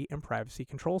cybersecurity and privacy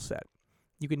control set.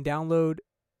 You can download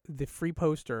the free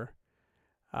poster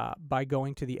by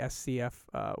going to the SCF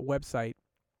website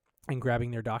and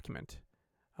grabbing their document.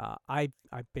 I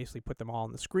basically put them all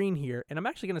on the screen here, and I'm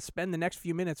actually going to spend the next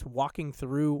few minutes walking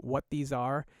through what these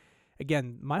are.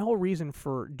 Again, my whole reason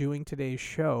for doing today's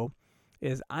show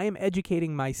is I am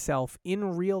educating myself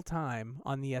in real time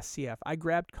on the SCF. I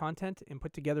grabbed content and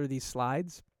put together these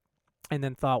slides and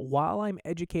then thought, while I'm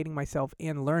educating myself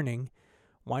and learning,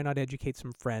 why not educate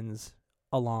some friends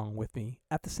along with me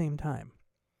at the same time?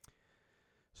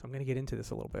 So I'm going to get into this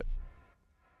a little bit.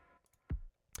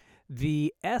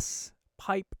 The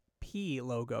S-Pipe P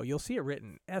logo, you'll see it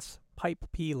written, S-Pipe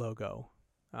P logo,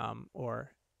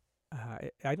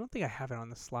 I don't think I have it on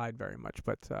the slide very much,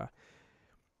 but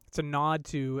it's a nod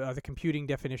to the computing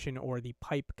definition or the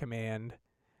pipe command,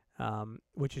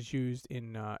 which is used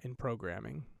in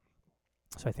programming.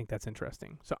 So I think that's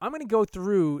interesting. So I'm going to go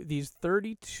through these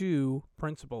 32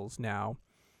 principles now,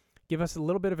 give us a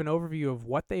little bit of an overview of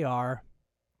what they are,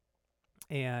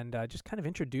 and just kind of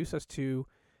introduce us to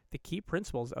the key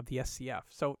principles of the SCF.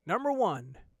 So number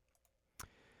 1,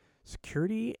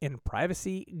 security and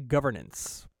privacy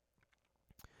governance.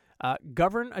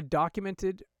 Govern a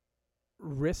documented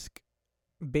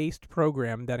risk-based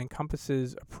program that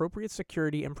encompasses appropriate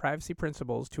security and privacy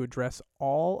principles to address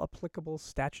all applicable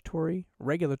statutory,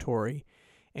 regulatory,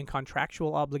 and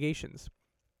contractual obligations.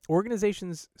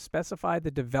 Organizations specify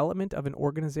the development of an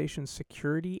organization's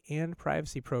security and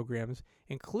privacy programs,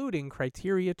 including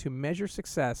criteria to measure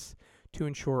success to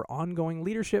ensure ongoing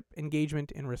leadership,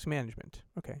 engagement, and risk management.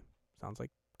 Okay, sounds like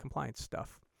compliance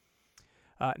stuff.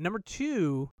 Number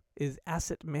 2 is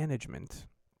asset management.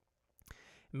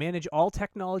 Manage all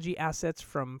technology assets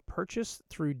from purchase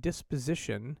through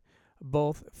disposition,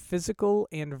 both physical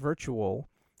and virtual,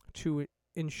 to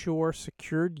ensure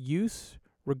secured use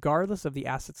regardless of the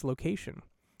asset's location.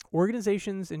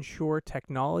 Organizations ensure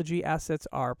technology assets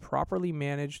are properly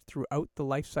managed throughout the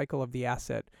life cycle of the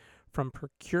asset, from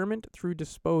procurement through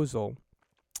disposal,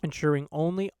 ensuring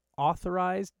only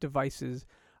authorized devices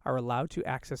are allowed to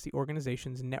access the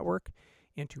organization's network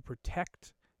and to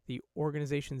protect the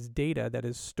organization's data that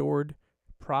is stored,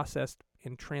 processed,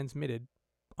 and transmitted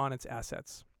on its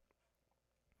assets.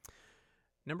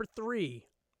 Number 3.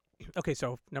 Okay,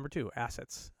 so number 2,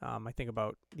 assets. I think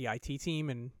about the IT team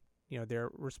and their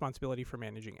responsibility for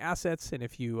managing assets. And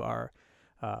if you are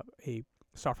a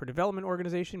software development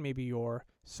organization, maybe your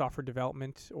software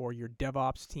development or your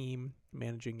DevOps team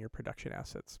managing your production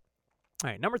assets.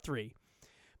 All right, number 3,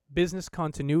 business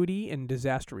continuity and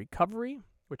disaster recovery,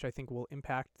 which I think will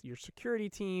impact your security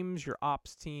teams, your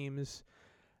ops teams,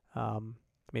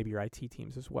 maybe your IT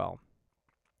teams as well.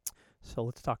 So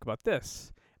let's talk about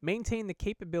this. Maintain the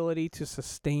capability to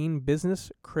sustain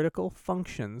business-critical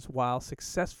functions while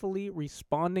successfully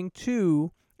responding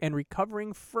to and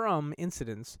recovering from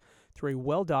incidents through a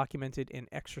well-documented and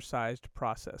exercised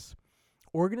process.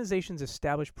 Organizations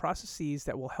establish processes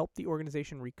that will help the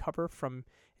organization recover from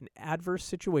adverse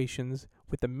situations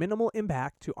with a minimal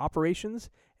impact to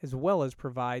operations, as well as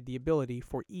provide the ability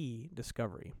for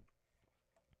e-discovery.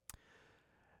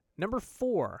 Number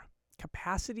 4,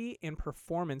 capacity and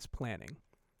performance planning.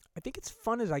 I think it's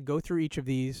fun as I go through each of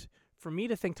these for me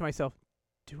to think to myself,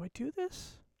 do I do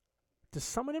this? Does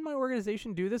someone in my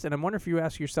organization do this? And I wonder if you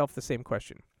ask yourself the same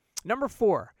question. Number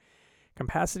 4,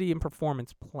 capacity and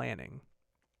performance planning.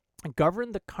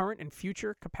 Govern the current and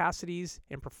future capacities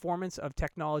and performance of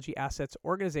technology assets.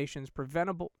 Organizations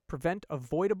prevent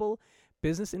avoidable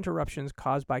business interruptions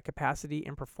caused by capacity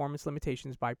and performance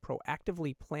limitations by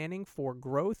proactively planning for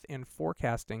growth and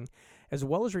forecasting, as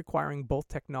well as requiring both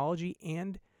technology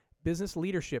and business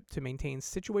leadership to maintain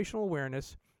situational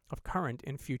awareness of current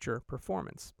and future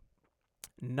performance.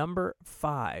 Number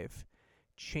 5,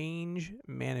 change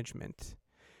management.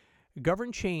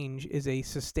 Govern change is a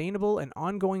sustainable and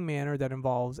ongoing manner that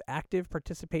involves active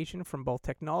participation from both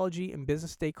technology and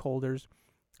business stakeholders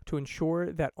to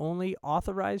ensure that only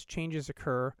authorized changes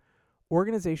occur.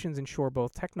 Organizations ensure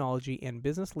both technology and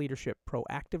business leadership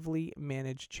proactively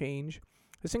manage change.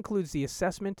 This includes the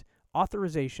assessment,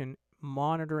 authorization,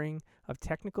 monitoring of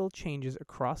technical changes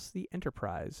across the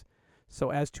enterprise so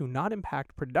as to not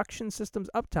impact production systems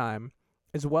uptime,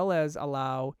 as well as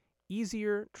allow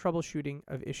easier troubleshooting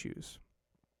of issues.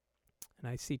 And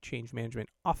I see change management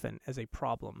often as a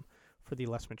problem for the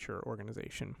less mature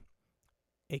organization,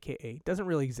 aka doesn't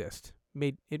really exist.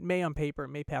 It may on paper, it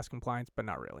may pass compliance, but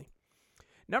not really.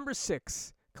 Number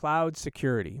 6, cloud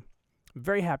security. I'm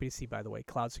very happy to see, by the way,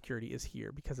 cloud security is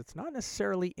here because it's not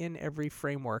necessarily in every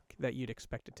framework that you'd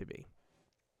expect it to be.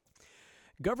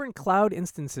 Govern cloud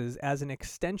instances as an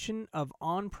extension of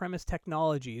on-premise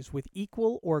technologies with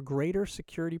equal or greater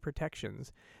security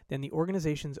protections than the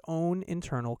organization's own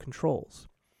internal controls.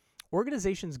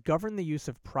 Organizations govern the use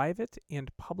of private and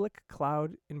public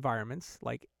cloud environments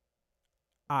like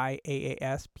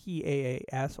IaaS,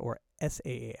 PaaS, or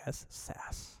SaaS,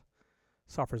 SaaS,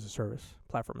 software as a service,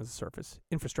 platform as a service,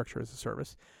 infrastructure as a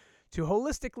service, to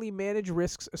holistically manage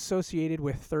risks associated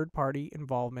with third-party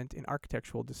involvement in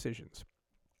architectural decisions,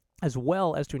 as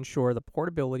well as to ensure the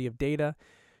portability of data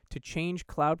to change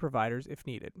cloud providers if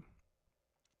needed.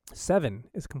 7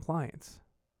 is compliance.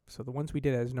 So the ones we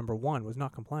did as number 1 was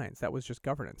not compliance. That was just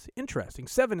governance. Interesting.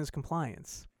 7 is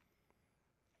compliance.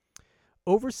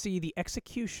 Oversee the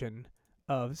execution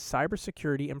of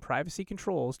cybersecurity and privacy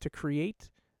controls to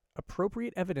create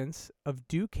appropriate evidence of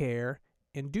due care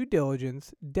and due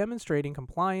diligence demonstrating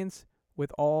compliance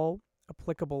with all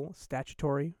applicable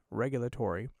statutory,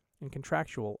 regulatory, and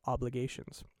contractual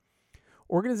obligations.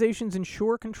 Organizations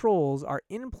ensure controls are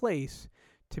in place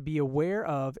to be aware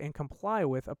of and comply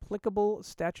with applicable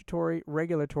statutory,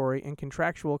 regulatory, and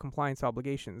contractual compliance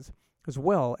obligations, as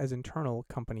well as internal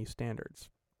company standards.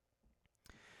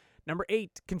 Number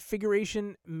 8,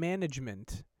 configuration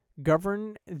management.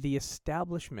 Govern the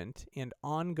establishment and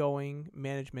ongoing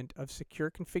management of secure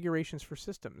configurations for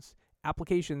systems,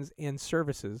 applications, and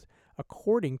services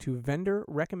according to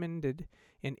vendor-recommended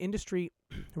and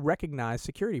industry-recognized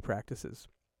security practices.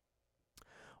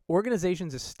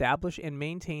 Organizations establish and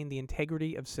maintain the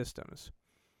integrity of systems.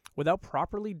 Without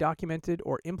properly documented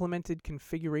or implemented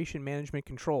configuration management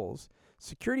controls,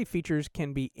 security features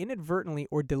can be inadvertently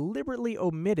or deliberately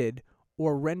omitted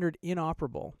or rendered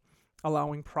inoperable,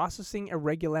 allowing processing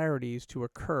irregularities to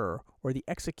occur or the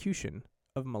execution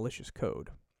of malicious code.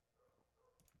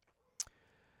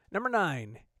 Number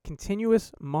 9,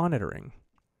 continuous monitoring.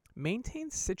 Maintain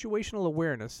situational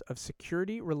awareness of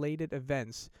security-related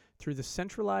events through the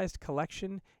centralized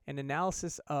collection and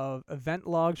analysis of event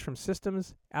logs from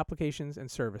systems, applications,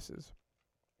 and services.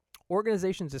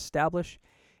 Organizations establish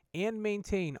and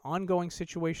maintain ongoing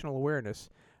situational awareness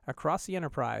across the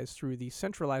enterprise through the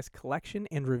centralized collection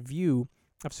and review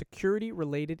of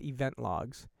security-related event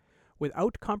logs.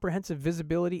 Without comprehensive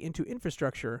visibility into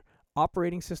infrastructure,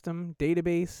 operating system,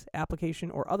 database,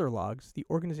 application, or other logs, the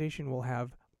organization will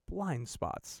have blind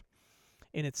spots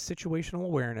in its situational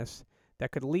awareness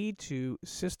that could lead to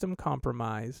system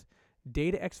compromise,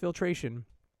 data exfiltration,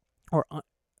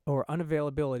 or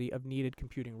unavailability of needed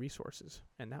computing resources.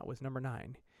 And that was number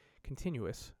 9,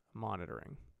 continuous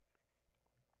monitoring.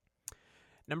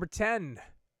 Number 10,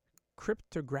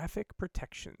 cryptographic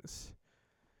protections.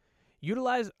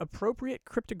 Utilize appropriate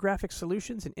cryptographic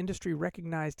solutions and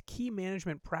industry-recognized key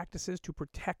management practices to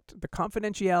protect the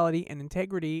confidentiality and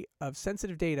integrity of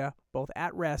sensitive data both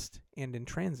at rest and in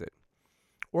transit.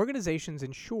 Organizations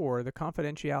ensure the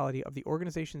confidentiality of the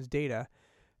organization's data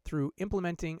through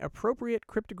implementing appropriate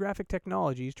cryptographic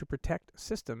technologies to protect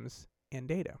systems and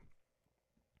data.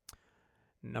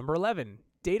 Number 11,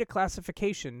 data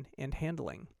classification and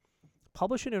handling.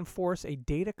 Publish and enforce a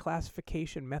data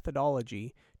classification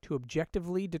methodology to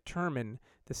objectively determine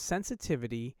the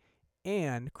sensitivity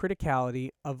and criticality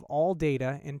of all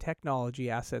data and technology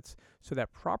assets so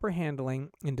that proper handling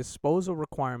and disposal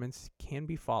requirements can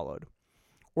be followed.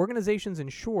 Organizations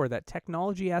ensure that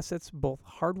technology assets, both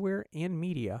hardware and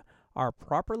media, are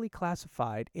properly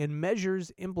classified and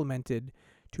measures implemented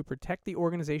to protect the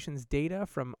organization's data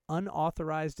from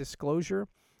unauthorized disclosure,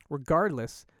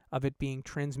 regardless of it being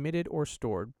transmitted or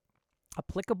stored.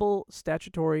 Applicable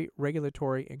statutory,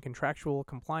 regulatory, and contractual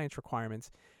compliance requirements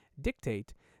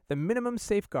dictate the minimum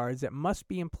safeguards that must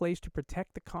be in place to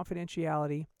protect the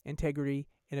confidentiality, integrity,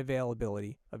 and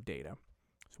availability of data.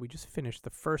 So we just finished the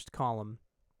first column.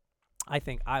 I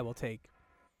think I will take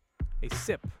a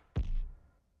sip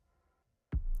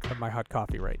of my hot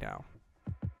coffee right now.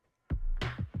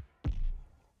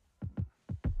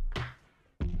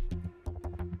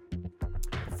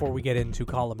 Before we get into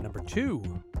column number 2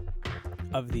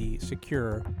 of the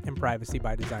Secure and Privacy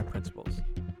by Design principles.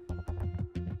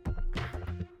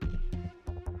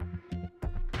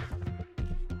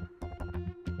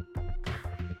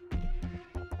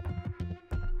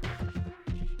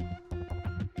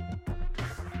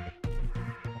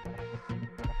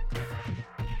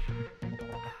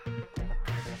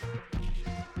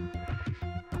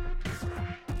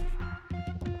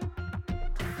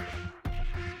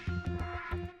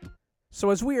 So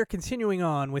as we are continuing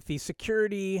on with the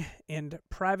security and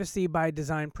privacy by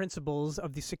design principles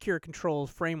of the Secure Controls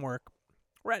Framework,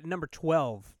 we're at number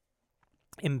 12,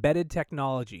 embedded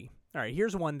technology. All right,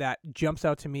 here's one that jumps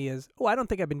out to me as, I don't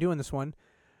think I've been doing this one.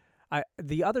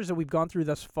 The others that we've gone through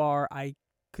thus far, I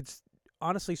could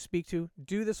honestly speak to.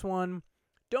 Do this one,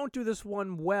 don't do this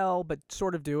one well, but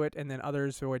sort of do it, and then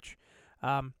others which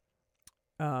doing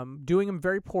them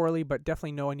very poorly, but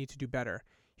definitely know I need to do better.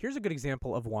 Here's a good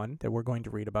example of one that we're going to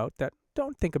read about that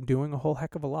don't think I'm doing a whole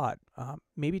heck of a lot.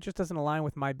 Maybe it just doesn't align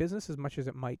with my business as much as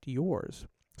it might yours.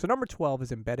 So number 12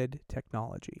 is embedded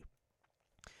technology.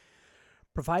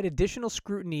 Provide additional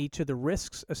scrutiny to the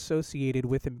risks associated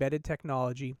with embedded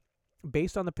technology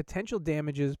based on the potential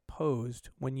damages posed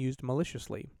when used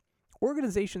maliciously.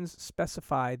 Organizations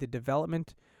specify the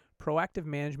development, proactive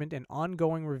management, and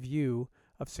ongoing review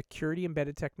of security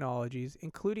embedded technologies,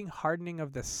 including hardening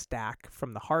of the stack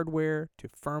from the hardware to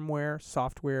firmware,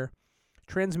 software,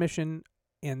 transmission,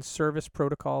 and service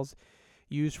protocols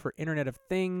used for Internet of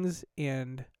Things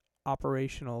and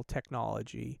operational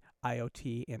technology,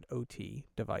 IoT and OT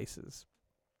devices.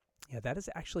 Yeah, that is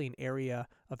actually an area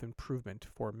of improvement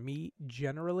for me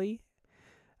generally.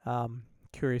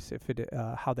 Curious if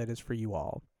how that is for you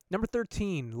all. Number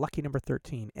 13, lucky number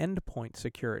 13, endpoint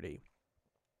security.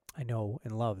 I know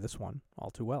and love this one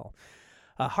all too well.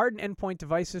 Harden endpoint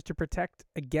devices to protect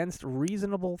against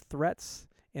reasonable threats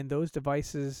in those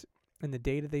devices and the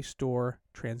data they store,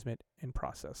 transmit, and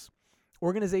process.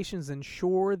 Organizations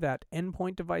ensure that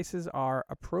endpoint devices are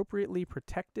appropriately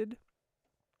protected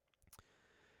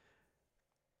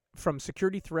from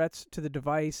security threats to the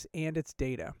device and its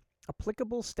data.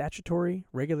 Applicable statutory,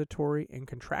 regulatory, and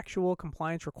contractual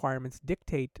compliance requirements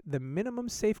dictate the minimum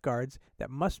safeguards that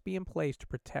must be in place to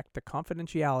protect the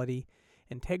confidentiality,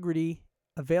 integrity,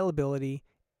 availability,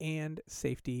 and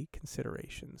safety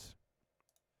considerations.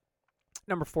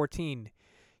 Number 14,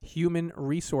 human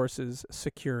resources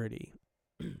security.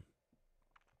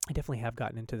 I definitely have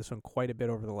gotten into this one quite a bit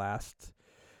over the last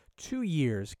 2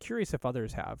 years. Curious if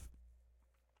others have.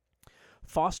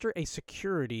 Foster a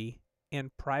security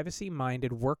and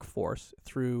privacy-minded workforce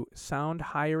through sound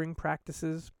hiring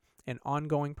practices and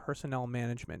ongoing personnel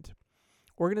management.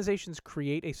 Organizations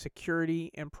create a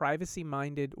security and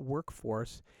privacy-minded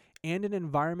workforce and an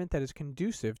environment that is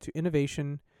conducive to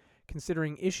innovation,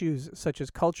 considering issues such as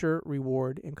culture,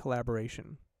 reward, and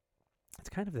collaboration. It's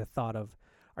kind of the thought of,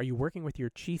 are you working with your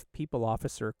chief people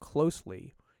officer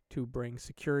closely to bring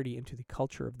security into the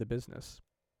culture of the business?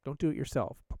 Don't do it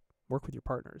yourself. Work with your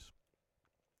partners.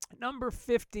 Number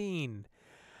 15,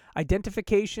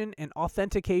 identification and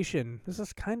authentication. This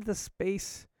is kind of the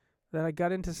space that I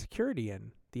got into security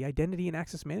in, the identity and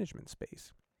access management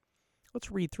space. Let's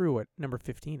read through what number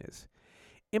 15 is.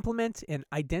 Implement an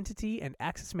identity and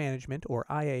access management, or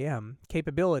IAM,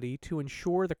 capability to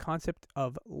ensure the concept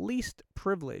of least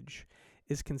privilege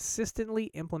is consistently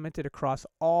implemented across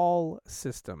all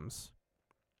systems.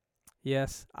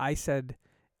 Yes,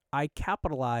 I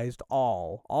capitalized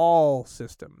all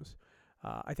systems.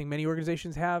 I think many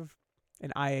organizations have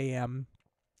an IAM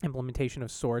implementation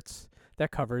of sorts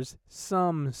that covers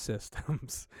some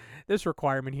systems. This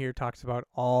requirement here talks about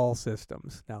all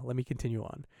systems. Now, let me continue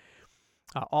on.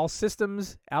 All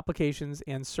systems, applications,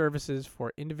 and services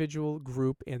for individual,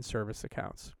 group, and service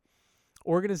accounts.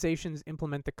 Organizations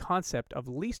implement the concept of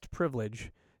least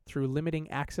privilege through limiting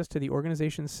access to the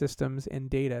organization's systems and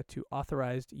data to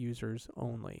authorized users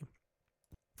only.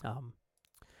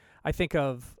 I think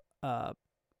of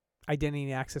identity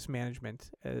and access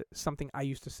management, something I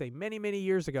used to say many, many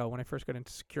years ago when I first got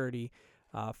into security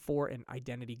for an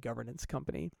identity governance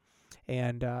company.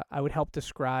 And I would help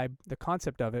describe the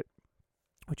concept of it,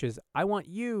 which is I want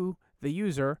you, the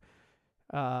user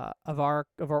of our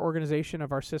organization,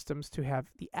 of our systems, to have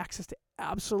the access to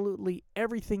absolutely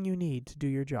everything you need to do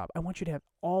your job. I want you to have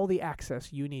all the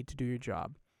access you need to do your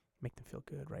job. Make them feel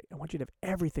good, right? I want you to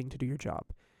have everything to do your job.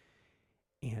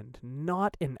 And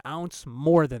not an ounce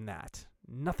more than that.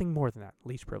 Nothing more than that.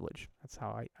 Least privilege. That's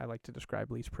how I like to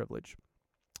describe least privilege.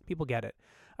 People get it.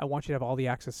 I want you to have all the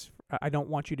access. I don't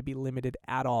want you to be limited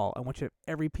at all. I want you to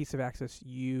have every piece of access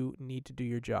you need to do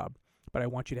your job. But I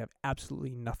want you to have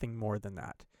absolutely nothing more than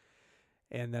that.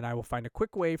 And then I will find a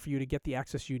quick way for you to get the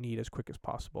access you need as quick as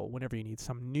possible whenever you need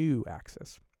some new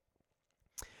access.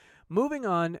 Moving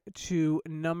on to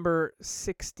number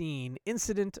 16,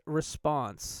 incident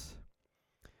response.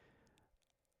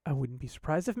 I wouldn't be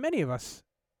surprised if many of us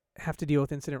have to deal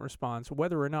with incident response,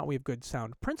 whether or not we have good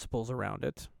sound principles around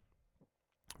it.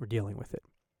 We're dealing with it.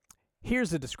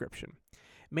 Here's the description.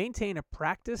 Maintain a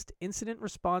practiced incident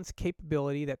response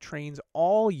capability that trains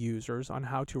all users on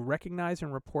how to recognize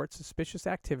and report suspicious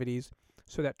activities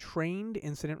so that trained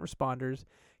incident responders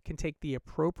can take the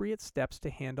appropriate steps to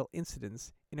handle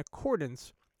incidents in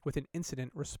accordance with an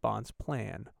incident response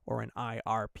plan, or an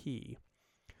IRP.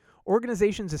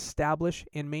 Organizations establish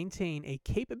and maintain a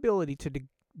capability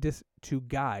to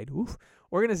guide.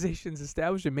 Organizations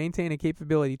establish and maintain a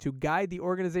capability to guide the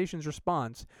organization's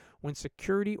response when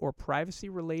security or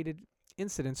privacy-related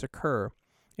incidents occur,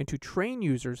 and to train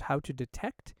users how to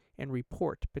detect and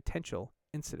report potential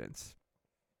incidents.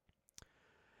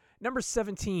 Number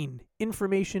 17,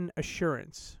 information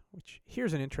assurance, which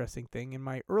here's an interesting thing. In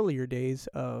my earlier days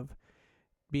of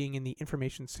being in the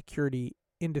information security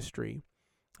industry,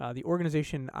 the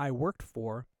organization I worked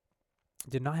for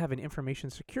did not have an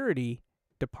information security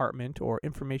department or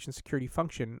information security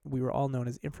function. We were all known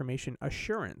as information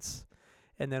assurance.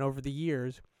 And then over the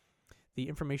years, the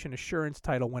information assurance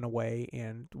title went away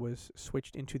and was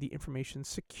switched into the information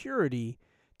security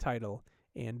title.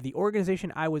 And the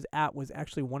organization I was at was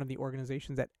actually one of the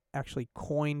organizations that actually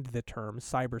coined the term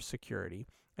cybersecurity.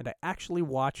 And I actually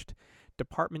watched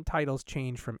department titles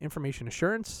change from information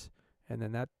assurance, and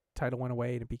then that title went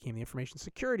away and it became the information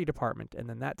security department, and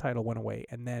then that title went away,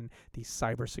 and then the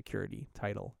cybersecurity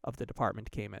title of the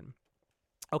department came in.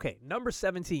 Okay, number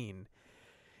 17,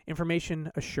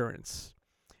 information assurance.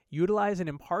 Utilize an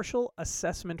impartial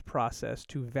assessment process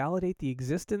to validate the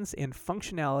existence and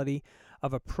functionality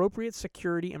of appropriate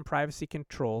security and privacy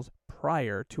controls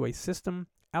prior to a system,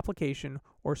 application,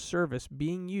 or service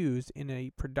being used in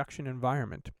a production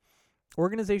environment.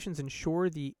 Organizations ensure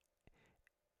the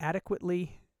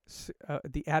adequately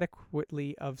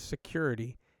of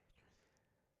security.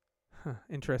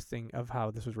 Interesting of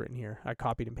how this was written here. I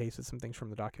copied and pasted some things from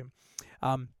the document.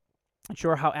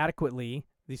 Ensure how adequately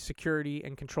the security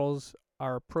and controls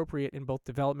are appropriate in both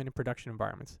development and production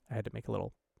environments. I had to make a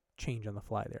little change on the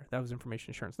fly there. That was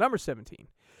information assurance. Number 17.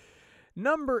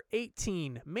 Number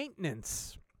 18,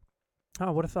 maintenance.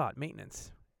 Oh, what a thought.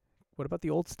 Maintenance. What about the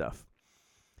old stuff?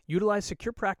 Utilize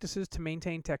secure practices to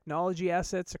maintain technology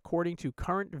assets according to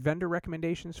current vendor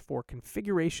recommendations for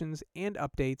configurations and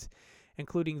updates,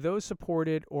 including those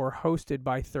supported or hosted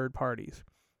by third parties.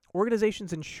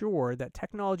 Organizations ensure that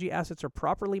technology assets are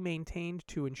properly maintained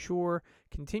to ensure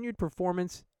continued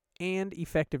performance and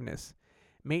effectiveness.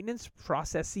 Maintenance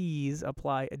processes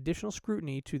apply additional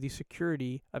scrutiny to the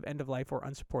security of end-of-life or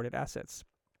unsupported assets.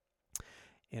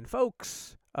 And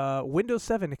folks, Windows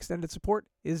 7 extended support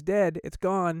is dead. It's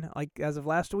gone, like as of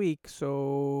last week,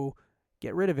 so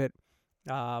get rid of it.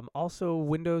 Also,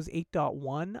 Windows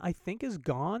 8.1, I think, is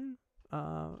gone.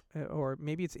 Or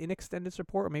maybe it's in extended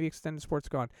support, or maybe extended support's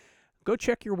gone. Go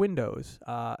check your Windows.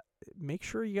 Make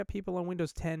sure you got people on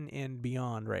Windows 10 and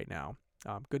beyond right now.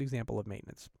 Good example of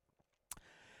maintenance.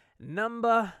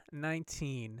 Number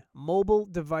 19, mobile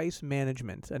device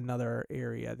management, another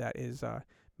area that is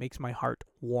makes my heart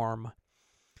warm.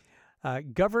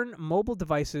 Govern mobile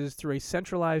devices through a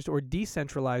centralized or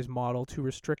decentralized model to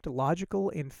restrict logical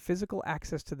and physical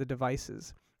access to the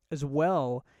devices, as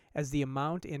well as the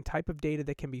amount and type of data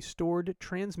that can be stored,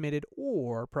 transmitted,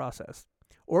 or processed.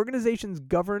 Organizations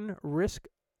govern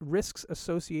risks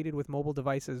associated with mobile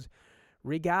devices,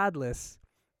 regardless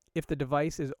if the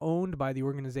device is owned by the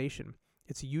organization,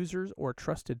 its users, or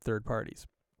trusted third parties.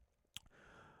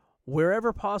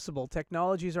 Wherever possible,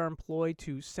 technologies are employed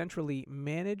to centrally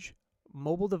manage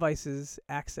mobile devices,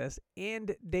 access,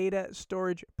 and data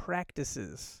storage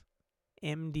practices.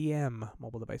 MDM,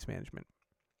 mobile device management.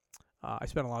 I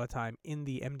spent a lot of time in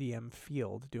the MDM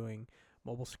field doing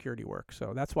mobile security work,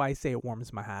 so that's why I say it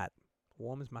warms my heart.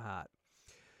 Warms my heart.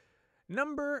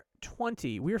 Number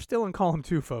 20. We are still in column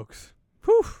 2, folks.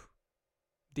 Whew.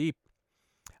 Deep.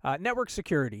 Network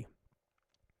security.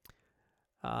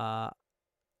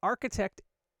 Architect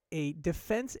a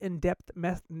defense in-depth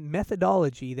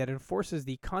methodology that enforces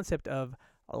the concept of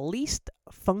least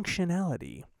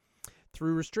functionality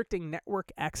through restricting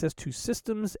network access to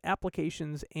systems,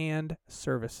 applications, and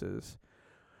services.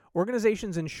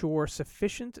 Organizations ensure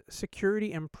sufficient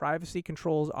security and privacy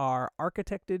controls are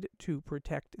architected to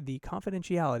protect the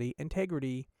confidentiality,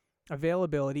 integrity,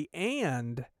 availability,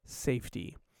 and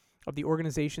safety of the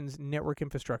organization's network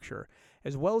infrastructure,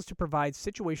 as well as to provide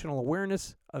situational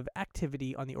awareness of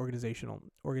activity on the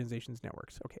organization's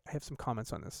networks. Okay, I have some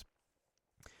comments on this.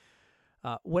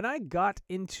 When I got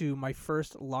into my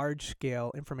first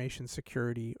large-scale information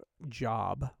security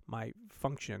job, my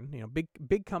function,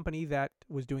 big company that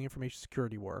was doing information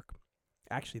security work.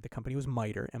 Actually, the company was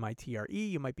MITRE, M-I-T-R-E.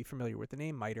 You might be familiar with the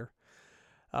name MITRE.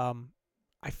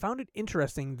 I found it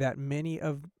interesting that many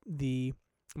of the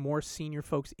more senior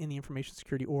folks in the information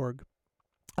security org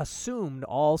assumed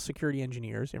all security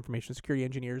engineers, information security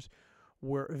engineers,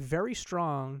 were very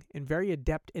strong and very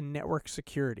adept in network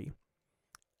security.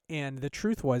 And the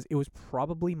truth was, it was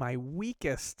probably my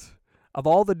weakest of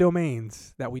all the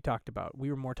domains that we talked about. We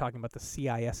were more talking about the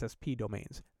CISSP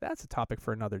domains. That's a topic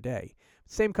for another day.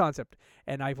 Same concept.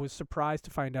 And I was surprised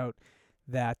to find out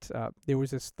that there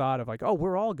was this thought of like, oh,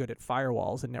 we're all good at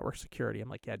firewalls and network security. I'm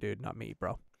like, yeah, dude, not me,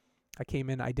 bro. I came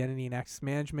in identity and access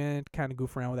management, kind of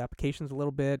goof around with applications a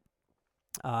little bit,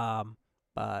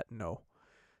 but no.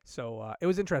 So it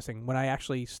was interesting. When I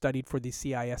actually studied for the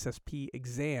CISSP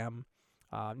exam,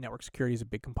 network security is a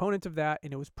big component of that,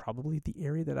 and it was probably the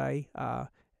area that I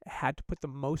had to put the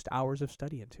most hours of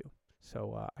study into.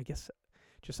 So I guess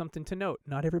just something to note.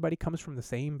 Not everybody comes from the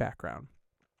same background.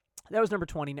 That was number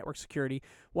 20, network security.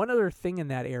 One other thing in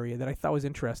that area that I thought was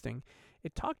interesting,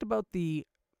 it talked about the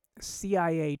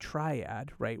CIA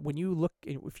triad, right? When you look,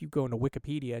 if you go into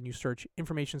Wikipedia and you search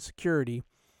information security,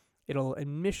 it'll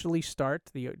initially start,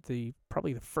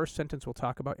 probably the first sentence we'll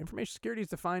talk about, information security is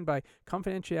defined by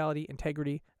confidentiality,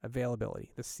 integrity,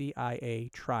 availability, the CIA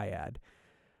triad.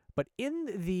 But in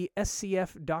the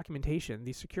SCF documentation,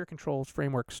 the Secure Controls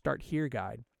Framework Start Here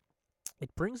guide,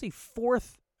 it brings a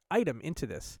fourth item into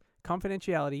this: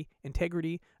 confidentiality,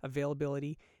 integrity,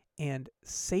 availability, and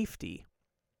safety.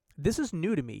 This is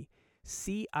new to me.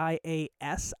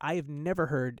 CIAS. I have never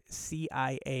heard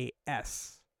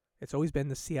CIAS. It's always been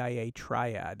the CIA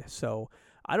triad. So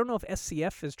I don't know if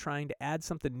SCF is trying to add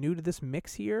something new to this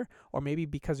mix here, or maybe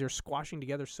because they're squashing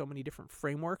together so many different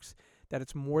frameworks that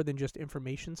it's more than just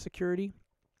information security.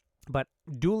 But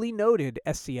duly noted,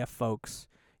 SCF folks,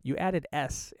 you added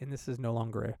S, and this is no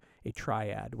longer a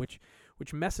triad, which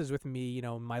messes with me,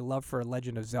 my love for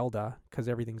Legend of Zelda, because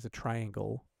everything's a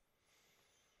triangle,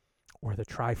 or the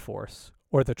Triforce,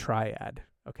 or the Triad.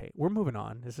 Okay, we're moving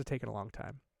on. This is taking a long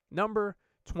time. Number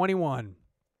 21.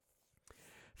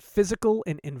 Physical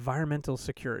and environmental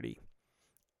security.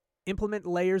 Implement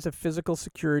layers of physical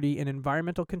security and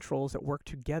environmental controls that work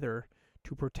together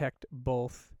to protect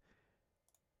both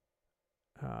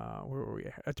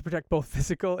to protect both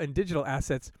physical and digital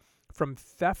assets from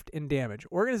theft and damage.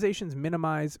 Organizations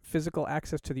minimize physical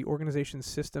access to the organization's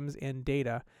systems and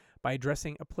data by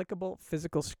addressing applicable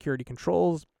physical security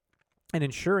controls and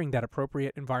ensuring that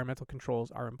appropriate environmental controls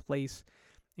are in place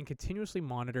and continuously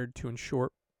monitored to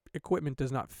ensure equipment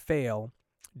does not fail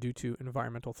due to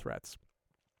environmental threats.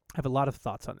 I have a lot of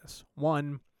thoughts on this.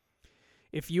 One,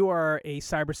 if you are a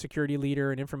cybersecurity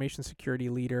leader, an information security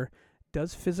leader,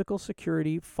 does physical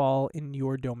security fall in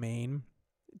your domain?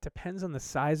 It depends on the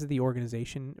size of the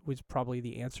organization, was probably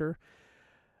the answer.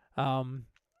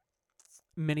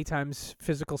 Many times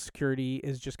physical security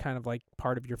is just kind of like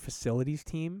part of your facilities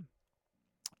team.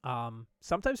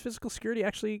 Sometimes physical security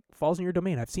actually falls in your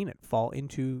domain. I've seen it fall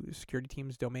into the security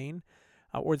team's domain,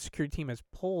 or the security team has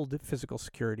pulled physical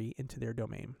security into their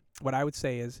domain. What I would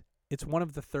say is it's one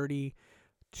of the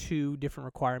 32 different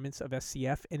requirements of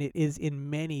SCF, and it is in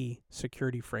many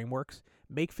security frameworks.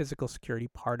 Make physical security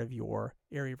part of your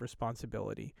area of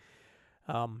responsibility.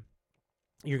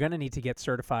 You're going to need to get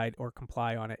certified or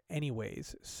comply on it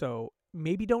anyways. So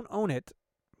maybe don't own it.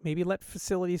 Maybe let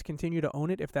facilities continue to own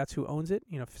it if that's who owns it.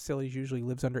 Facilities usually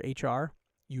lives under HR,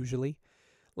 usually.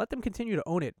 Let them continue to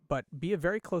own it, but be a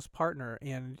very close partner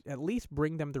and at least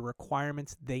bring them the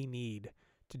requirements they need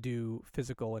to do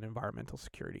physical and environmental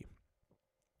security.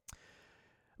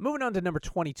 Moving on to number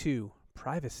 22,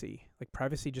 privacy. Like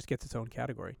privacy just gets its own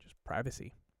category, just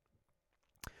privacy.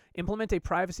 Implement a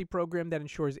privacy program that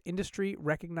ensures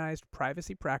industry-recognized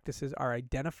privacy practices are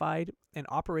identified and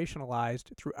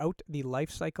operationalized throughout the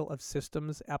lifecycle of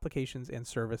systems, applications, and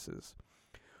services.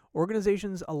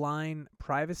 Organizations align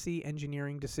privacy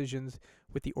engineering decisions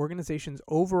with the organization's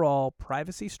overall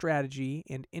privacy strategy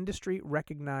and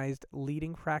industry-recognized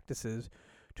leading practices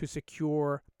to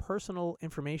secure personal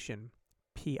information,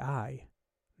 PI,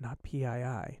 not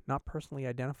PII, not personally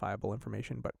identifiable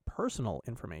information, but personal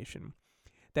information,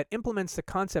 that implements the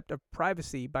concept of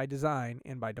privacy by design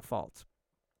and by default.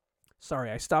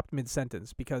 Sorry, I stopped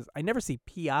mid-sentence because I never see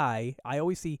PI. I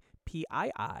always see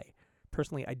PII,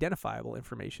 personally identifiable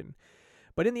information.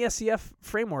 But in the SCF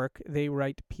framework, they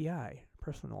write PI,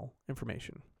 personal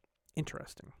information.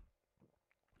 Interesting.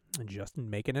 Just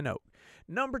making a note.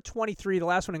 Number 23, the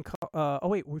last one in...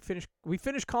 we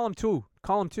finished column 2.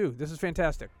 Column 2. This is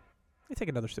fantastic. Let me take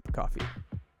another sip of coffee.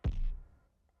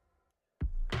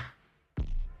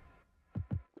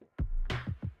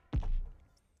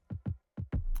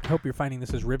 I hope you're finding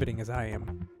this as riveting as I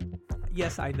am.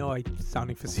 Yes, I know I'm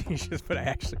sounding facetious, but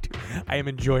I am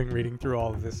enjoying reading through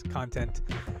all of this content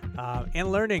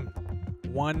and learning.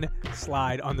 One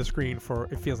slide on the screen for,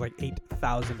 it feels like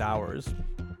 8,000 hours.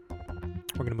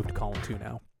 We're going to move to column 2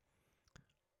 now.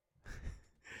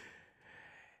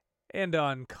 And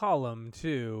on column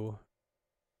 2,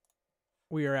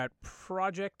 we are at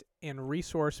project and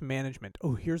resource management.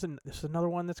 Oh, this is another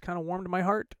one that's kind of warm to my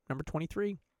heart. Number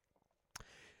 23.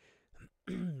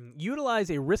 Utilize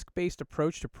a risk-based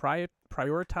approach to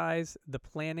prioritize the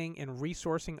planning and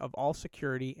resourcing of all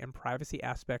security and privacy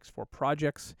aspects for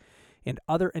projects and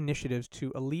other initiatives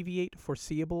to alleviate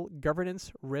foreseeable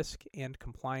governance, risk, and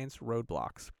compliance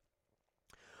roadblocks.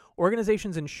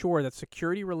 Organizations ensure that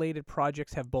security-related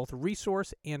projects have both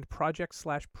resource and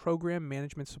project/program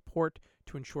management support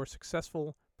to ensure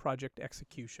successful project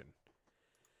execution.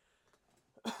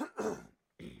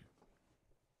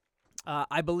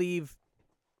 I believe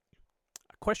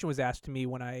a question was asked to me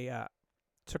when I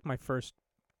took my first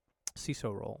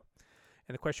CISO role.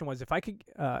 And the question was, if I could,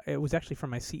 it was actually from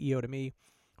my CEO to me,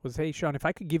 was, hey, Sean, if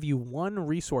I could give you one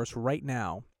resource right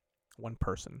now, one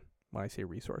person, when I say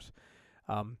resource,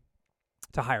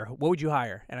 to hire, what would you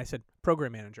hire? And I said,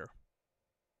 program manager.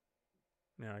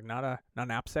 You know, like not an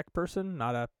AppSec person,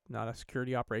 not a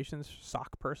security operations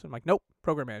SOC person. I'm like, nope,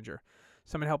 program manager.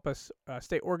 Someone help us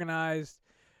stay organized.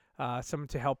 Someone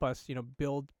to help us,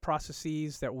 build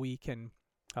processes that we can,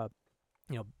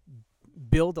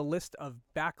 build a list of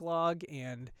backlog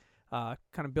and kind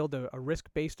of build a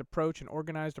risk-based approach, an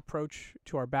organized approach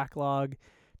to our backlog,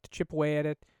 to chip away at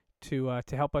it, to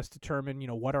help us determine,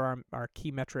 what are our key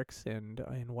metrics and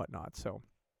whatnot. So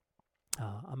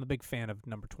I'm a big fan of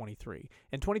number 23.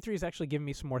 And 23 is actually giving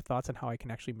me some more thoughts on how I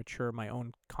can actually mature my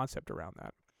own concept around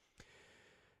that.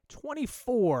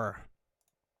 24.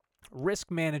 Risk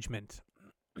management.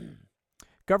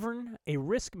 Govern a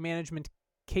risk management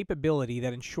capability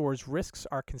that ensures risks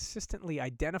are consistently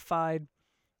identified,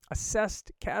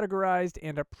 assessed, categorized,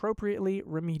 and appropriately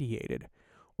remediated.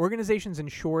 Organizations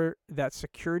ensure that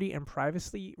security and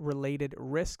privacy-related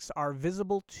risks are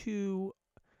visible to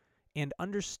and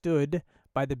understood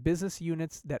by the business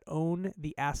units that own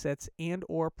the assets and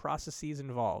or processes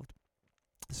involved.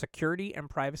 Security and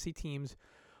privacy teams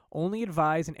only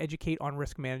advise and educate on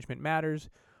risk management matters,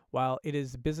 while it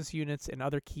is business units and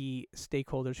other key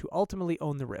stakeholders who ultimately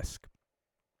own the risk.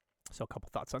 So a couple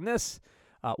thoughts on this.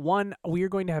 One, we are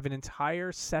going to have an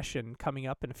entire session coming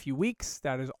up in a few weeks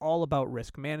that is all about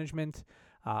risk management.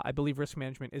 I believe risk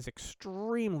management is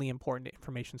extremely important to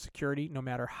information security, no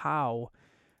matter how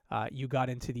you got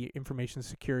into the information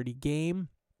security game.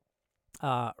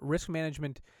 Risk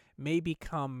management may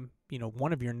become,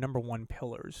 one of your number one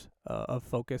pillars of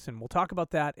focus, and we'll talk about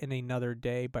that in another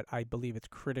day, but I believe it's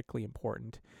critically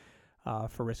important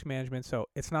for risk management. So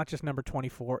it's not just number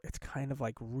 24. It's kind of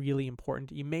like really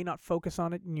important. You may not focus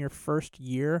on it in your first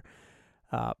year,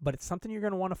 but it's something you're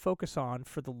going to want to focus on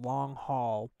for the long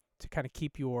haul to kind of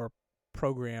keep your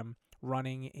program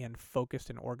running and focused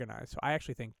and organized. So I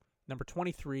actually think number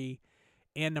 23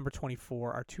 and number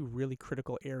 24 are two really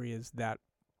critical areas that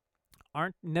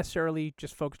aren't necessarily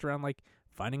just focused around like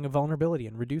finding a vulnerability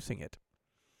and reducing it,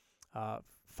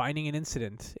 finding an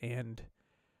incident and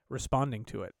responding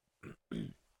to it.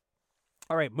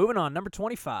 All right, moving on. Number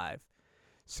 25,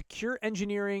 secure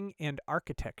engineering and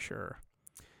architecture.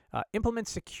 Implement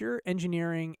secure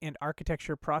engineering and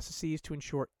architecture processes to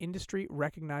ensure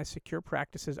industry-recognized secure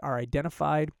practices are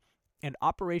identified and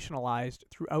operationalized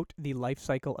throughout the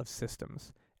lifecycle of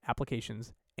systems,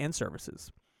 applications, and services.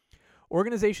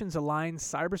 Organizations align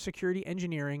cybersecurity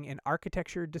engineering and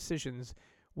architecture decisions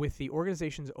with the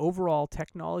organization's overall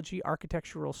technology,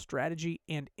 architectural strategy,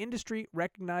 and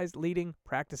industry-recognized leading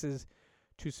practices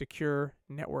to secure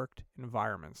networked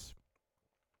environments.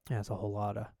 That's a whole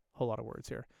lot of words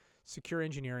here. Secure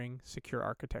engineering, secure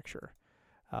architecture.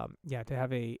 To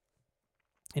have a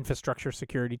infrastructure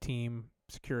security team,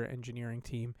 secure engineering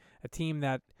team, a team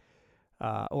that,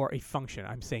 or a function.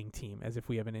 I'm saying team as if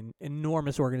we have an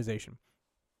enormous organization.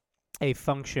 A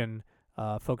function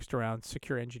focused around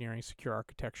secure engineering, secure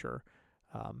architecture.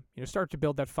 Start to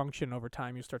build that function over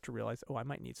time. You start to realize, I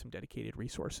might need some dedicated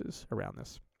resources around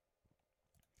this.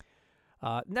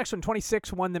 Next one,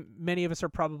 26, one that many of us are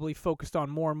probably focused on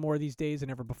more and more these days than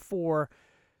ever before.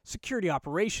 Security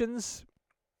operations.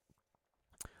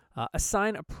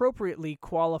 Assign appropriately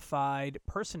qualified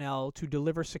personnel to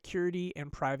deliver security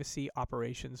and privacy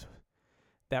operations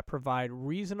that provide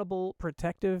reasonable,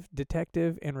 protective,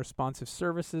 detective, and responsive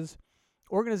services.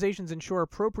 Organizations ensure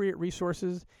appropriate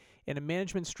resources and a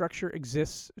management structure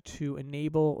exists to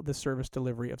enable the service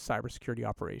delivery of cybersecurity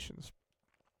operations.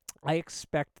 I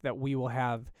expect that we will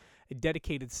have a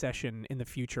dedicated session in the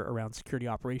future around security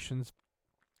operations.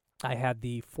 I had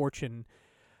the fortune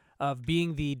of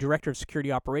being the director of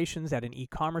security operations at an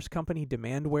e-commerce company,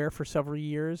 Demandware, for several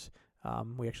years.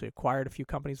 We actually acquired a few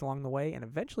companies along the way and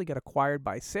eventually got acquired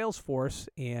by Salesforce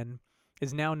and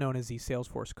is now known as the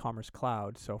Salesforce Commerce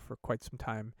Cloud. So for quite some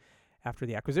time after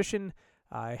the acquisition,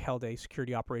 I held a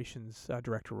security operations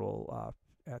director role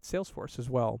at Salesforce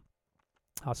as well.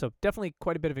 So definitely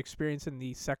quite a bit of experience in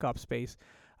the SecOps space.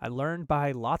 I learned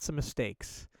by lots of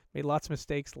mistakes, made lots of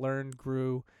mistakes, learned,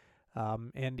 grew,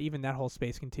 and even that whole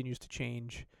space continues to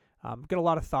change. Got a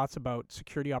lot of thoughts about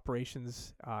security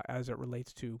operations as it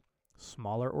relates to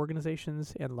smaller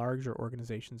organizations and larger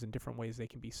organizations and different ways they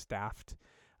can be staffed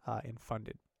and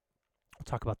funded. We'll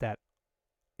talk about that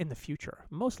in the future,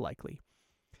 most likely.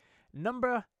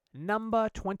 Number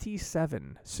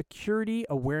 27, Security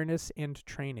Awareness and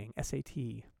Training,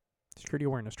 SAT, Security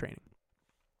Awareness Training.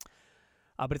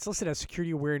 But it's listed as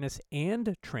Security Awareness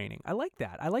and Training. I like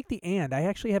that. I like the and. I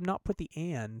actually have not put the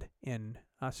and in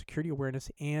Security Awareness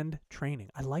and Training.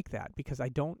 I like that because I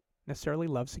don't necessarily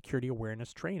love Security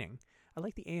Awareness Training. I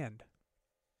like the and.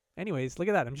 Anyways, look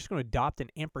at that. I'm just going to adopt an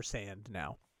ampersand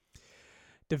now.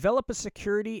 Develop a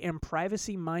security and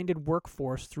privacy-minded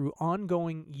workforce through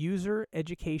ongoing user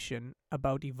education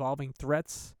about evolving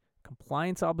threats,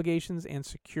 compliance obligations, and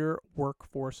secure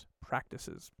workforce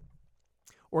practices.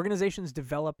 Organizations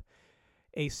develop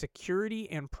a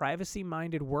security and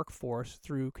privacy-minded workforce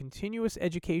through continuous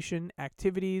education,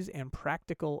 activities, and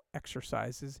practical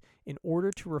exercises in order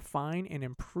to refine and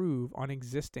improve on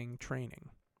existing training.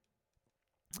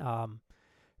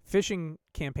 Phishing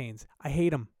campaigns. I hate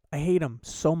them. I hate them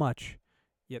so much,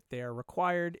 yet they are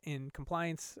required in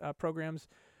compliance programs.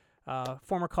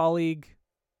 Former colleague,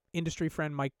 industry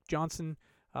friend Mike Johnson,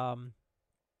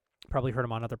 probably heard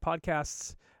him on other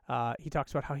podcasts. He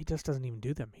talks about how he just doesn't even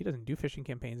do them. He doesn't do phishing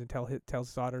campaigns and tells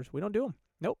his auditors, we don't do them.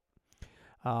 Nope.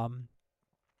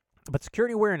 But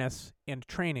security awareness and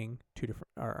training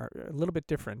are a little bit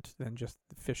different than just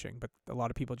phishing, but a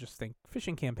lot of people just think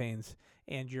phishing campaigns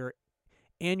and your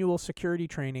annual security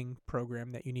training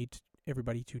program that you need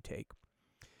everybody to take.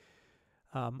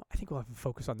 I think we'll have a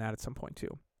focus on that at some point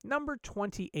too. Number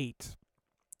 28,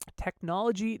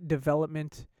 technology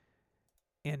development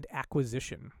and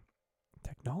acquisition.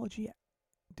 Technology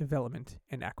development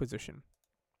and acquisition.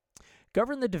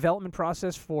 Govern the development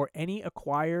process for any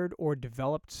acquired or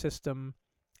developed system,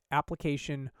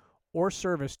 application, or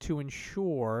service to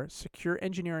ensure secure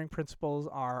engineering principles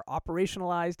are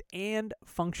operationalized and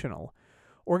functional.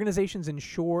 Organizations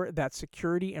ensure that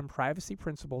security and privacy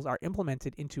principles are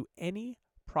implemented into any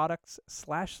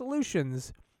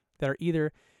products/solutions that are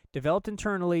either developed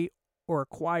internally or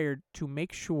acquired to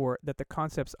make sure that the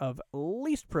concepts of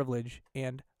least privilege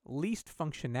and least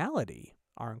functionality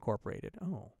are incorporated.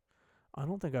 Oh, I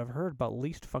don't think I've heard about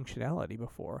least functionality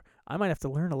before. I might have to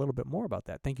learn a little bit more about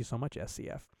that. Thank you so much,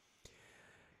 SCF.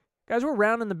 Guys, we're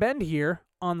rounding the bend here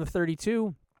on the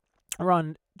 32. We're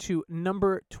on to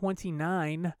number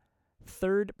 29,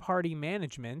 third-party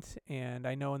management. And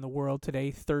I know in the world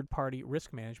today, third-party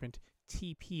risk management,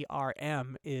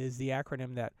 TPRM, is the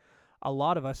acronym that a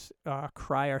lot of us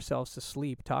cry ourselves to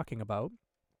sleep talking about.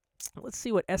 Let's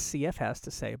see what SCF has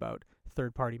to say about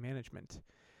third-party management.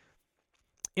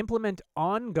 Implement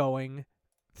ongoing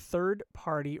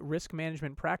third-party risk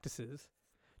management practices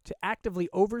to actively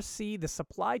oversee the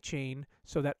supply chain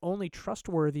so that only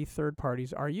trustworthy third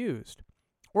parties are used.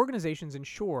 Organizations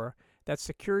ensure that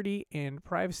security and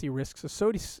privacy risks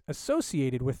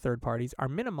associated with third parties are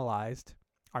minimized,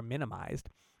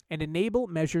 and enable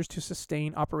measures to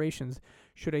sustain operations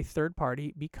should a third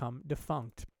party become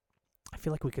defunct. I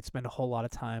feel like we could spend a whole lot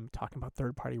of time talking about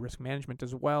third-party risk management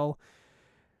as well.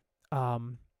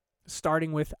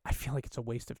 Starting with, I feel like it's a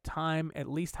waste of time, at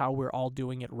least how we're all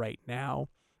doing it right now.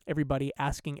 Everybody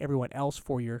asking everyone else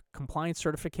for your compliance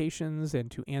certifications and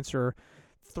to answer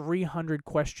 300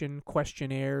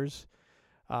 questionnaires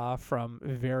from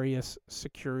various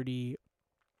security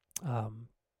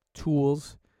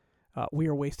tools. We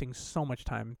are wasting so much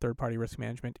time in third-party risk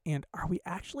management. And are we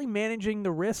actually managing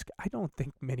the risk? I don't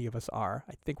think many of us are.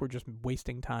 I think we're just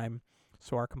wasting time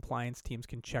so our compliance teams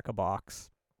can check a box.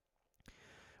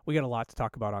 We got a lot to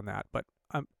talk about on that, but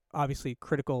obviously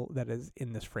critical that is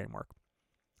in this framework.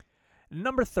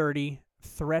 Number 30,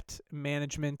 threat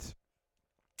management.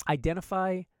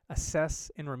 Identify,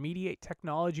 assess, and remediate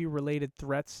technology-related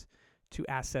threats to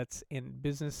assets and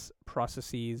business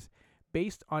processes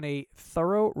based on a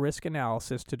thorough risk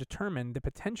analysis to determine the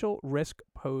potential risk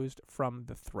posed from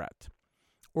the threat.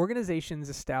 Organizations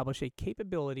establish a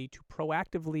capability to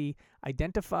proactively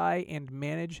identify and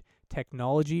manage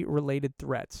technology-related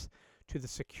threats to the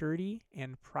security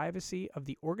and privacy of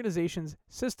the organization's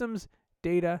systems,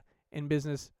 data, and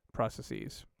business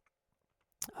processes.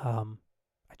 I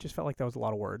just felt like that was a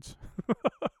lot of words.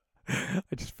 I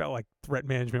just felt like threat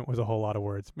management was a whole lot of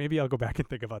words. Maybe I'll go back and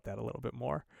think about that a little bit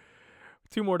more.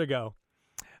 2 more to go.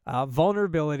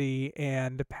 Vulnerability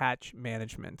and patch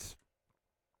management.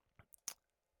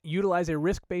 Utilize a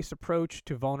risk-based approach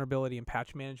to vulnerability and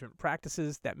patch management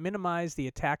practices that minimize the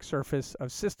attack surface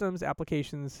of systems,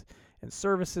 applications, and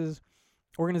services.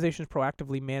 Organizations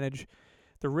proactively manage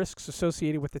the risks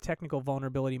associated with the technical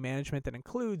vulnerability management that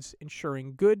includes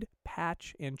ensuring good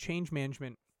patch and change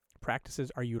management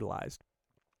practices are utilized.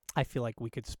 I feel like we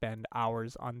could spend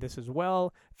hours on this as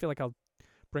well. I feel like I'll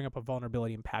bring up a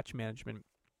vulnerability and patch management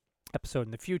episode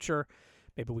in the future.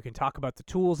 Maybe we can talk about the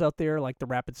tools out there like the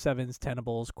Rapid7s,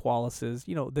 Tenables, Qualyses,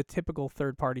 the typical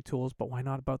third-party tools, but why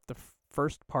not about the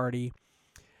first-party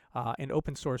and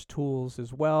open-source tools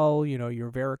as well, your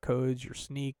Vericodes, your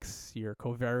Sneaks, your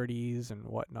Coverities, and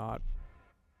whatnot.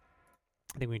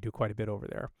 I think we can do quite a bit over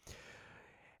there.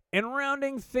 And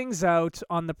rounding things out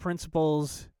on the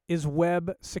principles is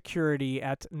web security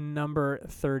at number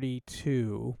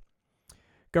 32.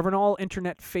 Govern all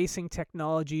internet-facing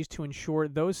technologies to ensure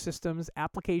those systems,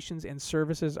 applications, and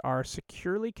services are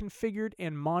securely configured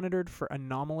and monitored for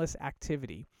anomalous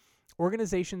activity.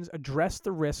 Organizations address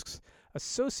the risks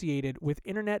associated with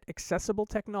internet-accessible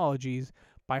technologies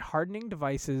by hardening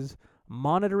devices,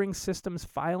 monitoring systems'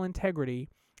 file integrity,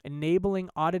 enabling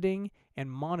auditing,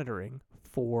 and monitoring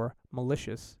for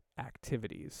malicious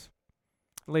activities.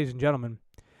 Ladies and gentlemen,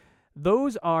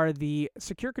 those are the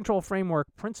Secure Control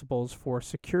Framework principles for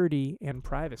security and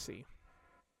privacy.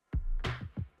 And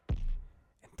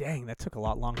dang, that took a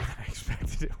lot longer than I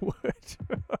expected it would.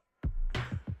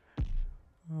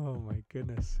 Oh my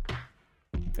goodness.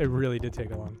 It really did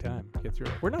take a long time to get through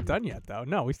it. We're not done yet, though.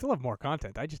 No, we still have more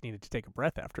content. I just needed to take a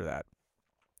breath after that.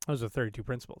 Those are 32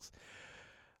 principles.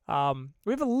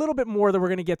 We have a little bit more that we're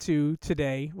going to get to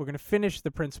today. We're going to finish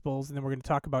the principles, and then we're going to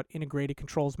talk about integrated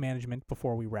controls management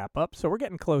before we wrap up. So we're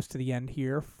getting close to the end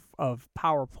here of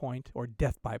PowerPoint, or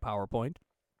Death by PowerPoint.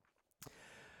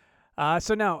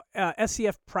 So now,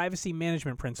 SCF privacy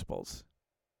management principles.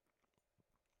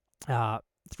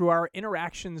 Through our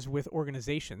interactions with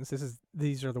organizations,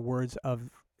 these are the words of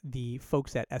the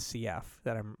folks at SCF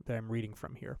that I'm reading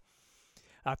from here.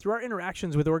 Through our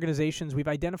interactions with organizations, we've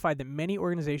identified that many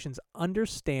organizations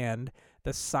understand the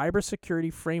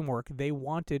cybersecurity framework they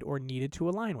wanted or needed to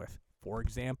align with. For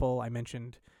example, I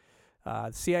mentioned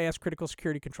CIS Critical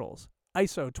Security Controls,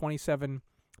 ISO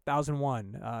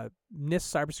 27001,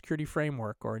 NIST Cybersecurity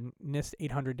Framework, or NIST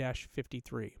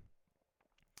 800-53.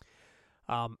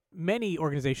 Many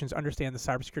organizations understand the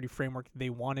cybersecurity framework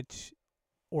they wanted to,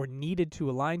 or needed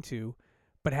to align to,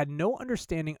 but had no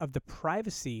understanding of the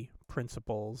privacy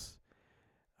principles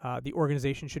the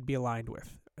organization should be aligned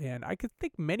with. And I could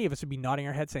think many of us would be nodding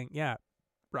our heads saying, yeah,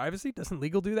 privacy? Doesn't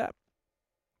legal do that?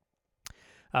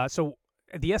 So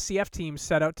the SCF team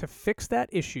set out to fix that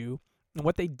issue, and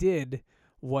what they did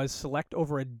was select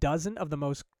over a dozen of the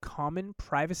most common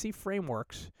privacy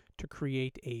frameworks to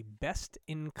create a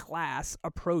best-in-class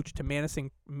approach to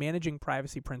managing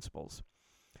privacy principles.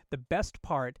 The best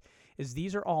part is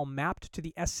these are all mapped to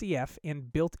the SCF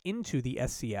and built into the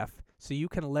SCF, so you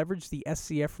can leverage the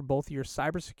SCF for both your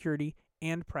cybersecurity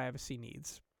and privacy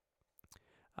needs.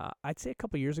 I'd say a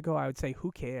couple years ago, I would say,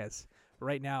 who cares?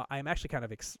 Right now, I'm actually kind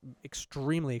of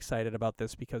extremely excited about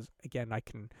this because, again, I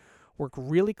can work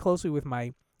really closely with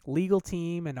my legal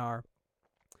team and our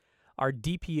our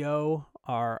DPO,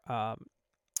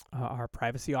 our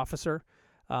privacy officer,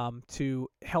 to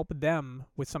help them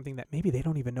with something that maybe they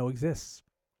don't even know exists.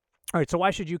 All right, so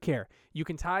why should you care? You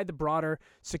can tie the broader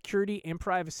security and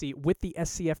privacy with the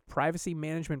SCF privacy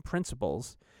management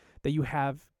principles that you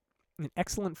have an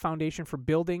excellent foundation for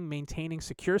building, maintaining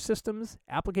secure systems,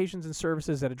 applications, and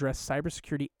services that address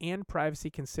cybersecurity and privacy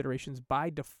considerations by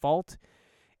default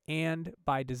and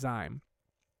by design.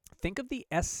 Think of the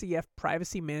SCF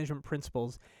privacy management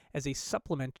principles as a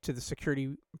supplement to the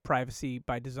security privacy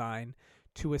by design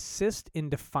to assist in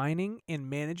defining and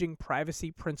managing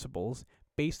privacy principles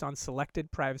based on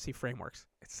selected privacy frameworks.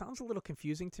 It sounds a little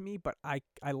confusing to me, but I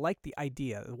like the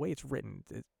idea. The way it's written,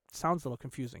 it sounds a little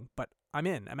confusing, but I'm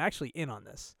actually in on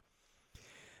this.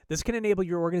 This can enable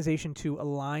your organization to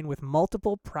align with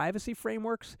multiple privacy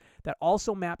frameworks that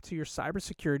also map to your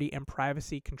cybersecurity and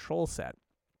privacy control set.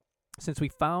 Since we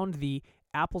found the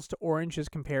apples to oranges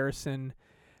comparison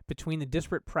between the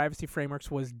disparate privacy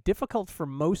frameworks was difficult for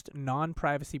most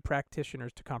non-privacy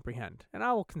practitioners to comprehend. And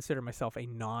I will consider myself a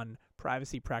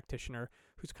non-privacy practitioner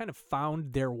who's kind of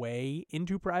found their way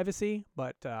into privacy,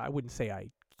 but I wouldn't say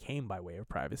I came by way of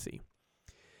privacy.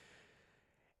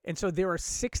 And so there are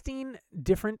 16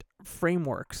 different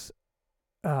frameworks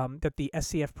that the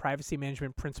SCF privacy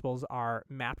management principles are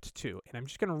mapped to. And I'm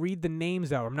just going to read the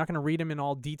names out. I'm not going to read them in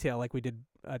all detail like we did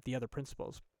at the other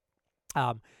principles.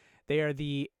 They are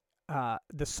the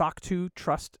SOC 2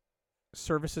 Trust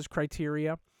Services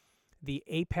Criteria, the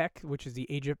APEC, which is the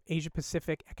Asia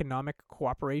Pacific Economic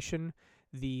Cooperation,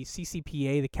 the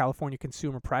CCPA, the California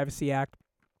Consumer Privacy Act,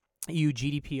 EU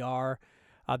GDPR,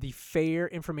 the Fair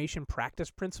Information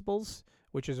Practice Principles,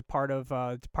 which is a part of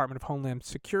Department of Homeland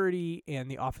Security and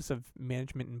the Office of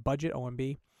Management and Budget,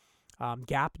 OMB,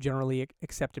 GAP, Generally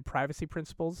Accepted Privacy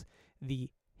Principles. The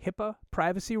HIPAA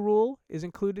privacy rule is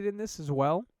included in this as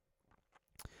well.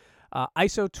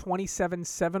 ISO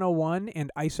 27701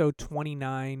 and ISO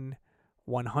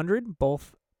 29100,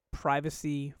 both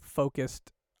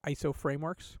privacy-focused ISO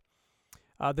frameworks.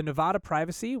 The Nevada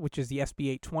Privacy, which is the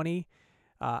SB 820,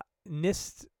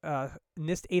 NIST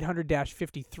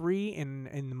 800-53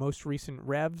 in the most recent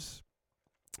revs.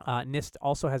 NIST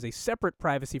also has a separate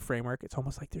privacy framework. It's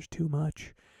almost like there's too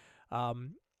much.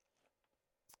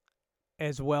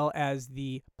 As well as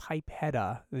the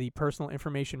PIPEDA, the Personal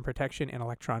Information Protection and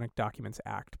Electronic Documents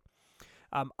Act.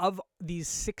 Of these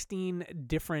 16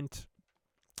 different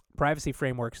privacy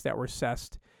frameworks that were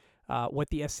assessed, what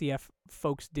the SCF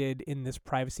folks did in this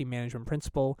privacy management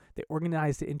principle, they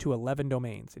organized it into 11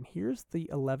 domains. And here's the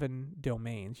 11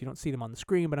 domains. You don't see them on the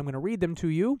screen, but I'm going to read them to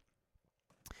you.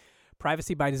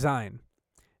 Privacy by design,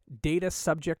 data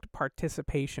subject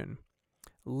participation,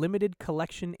 limited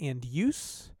collection and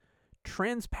use,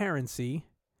 transparency,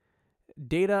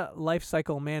 data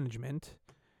lifecycle management,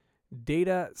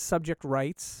 data subject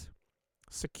rights,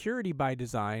 security by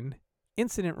design,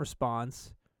 incident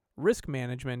response, risk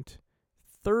management,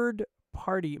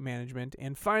 third-party management,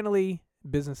 and finally,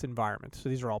 business environment. So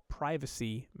these are all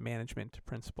privacy management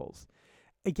principles.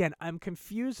 Again, I'm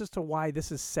confused as to why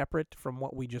this is separate from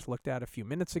what we just looked at a few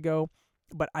minutes ago,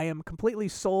 but I am completely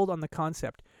sold on the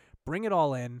concept. Bring it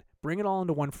all in, bring it all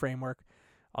into one framework.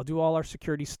 I'll do all our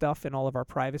security stuff and all of our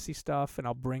privacy stuff, and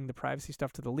I'll bring the privacy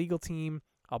stuff to the legal team.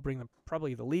 I'll bring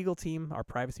probably the legal team, our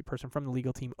privacy person from the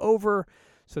legal team over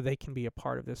so they can be a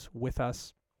part of this with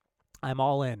us. I'm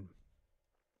all in.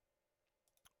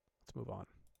 Let's move on.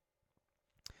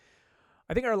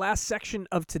 I think our last section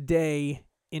of today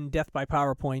in Death by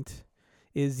PowerPoint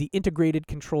is the integrated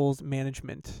controls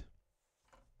management.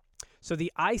 So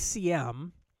the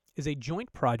ICM is a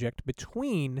joint project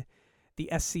between the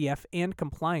SCF and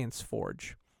Compliance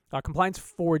Forge. Compliance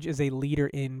Forge is a leader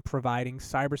in providing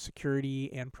cybersecurity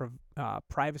and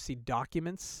privacy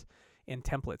documents and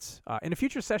templates. In a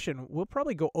future session, we'll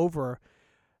probably go over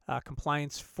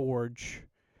Compliance Forge,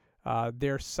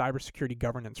 their cybersecurity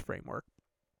governance framework.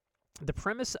 The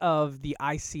premise of the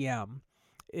ICM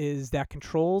is that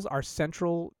controls are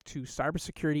central to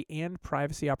cybersecurity and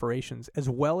privacy operations, as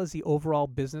well as the overall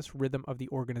business rhythm of the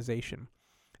organization.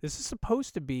 This is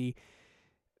supported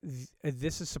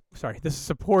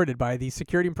by the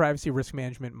security and privacy risk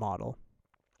management model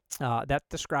that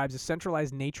describes the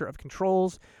centralized nature of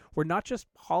controls, where not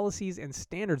just policies and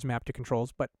standards map to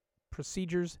controls, but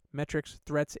procedures, metrics,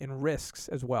 threats, and risks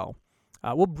as well.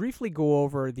 We'll briefly go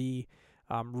over the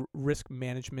risk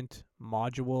management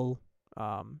module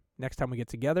next time we get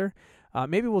together.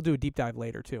 Maybe we'll do a deep dive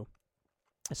later too.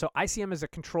 So ICM is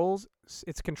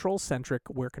it's control-centric,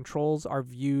 where controls are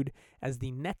viewed as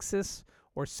the nexus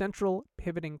or central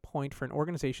pivoting point for an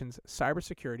organization's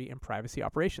cybersecurity and privacy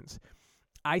operations.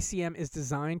 ICM is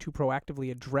designed to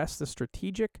proactively address the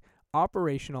strategic,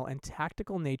 operational, and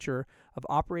tactical nature of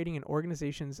operating an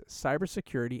organization's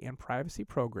cybersecurity and privacy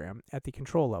program at the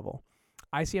control level.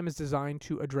 ICM is designed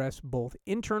to address both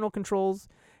internal controls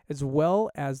as well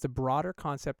as the broader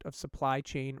concept of supply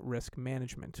chain risk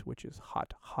management, which is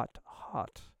hot, hot,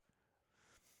 hot.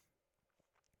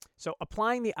 So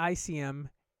applying the ICM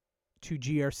to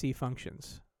GRC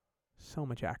functions. So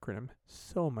much acronym,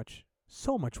 so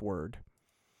much word.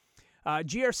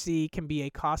 GRC can be a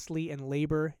costly and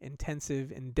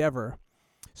labor-intensive endeavor.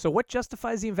 So what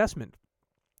justifies the investment?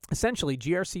 Essentially,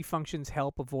 GRC functions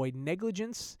help avoid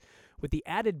negligence with the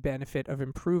added benefit of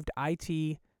improved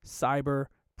IT, cyber,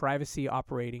 privacy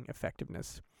operating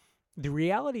effectiveness. The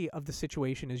reality of the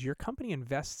situation is your company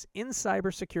invests in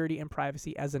cybersecurity and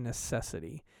privacy as a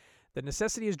necessity. The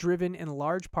necessity is driven in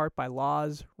large part by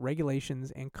laws, regulations,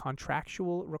 and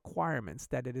contractual requirements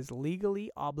that it is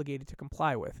legally obligated to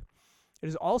comply with. It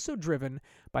is also driven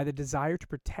by the desire to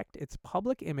protect its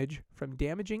public image from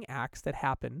damaging acts that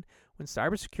happen when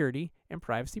cybersecurity and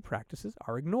privacy practices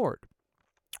are ignored.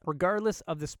 Regardless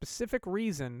of the specific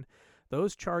reason,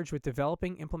 those charged with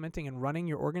developing, implementing, and running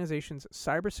your organization's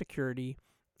cybersecurity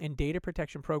and data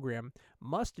protection program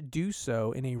must do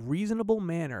so in a reasonable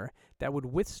manner that would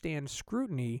withstand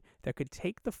scrutiny that could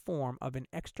take the form of an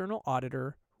external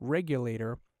auditor,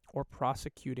 regulator, or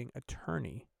prosecuting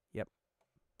attorney. Yep,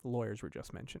 lawyers were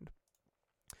just mentioned.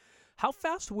 How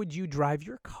fast would you drive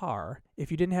your car if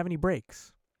you didn't have any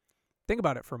brakes? Think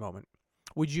about it for a moment.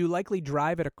 Would you likely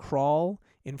drive at a crawl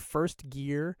in first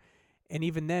gear? And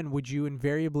even then, would you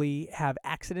invariably have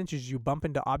accidents as you bump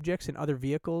into objects and other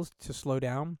vehicles to slow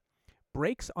down?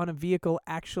 Brakes on a vehicle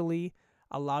actually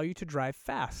allow you to drive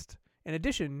fast, in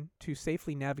addition to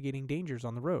safely navigating dangers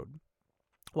on the road.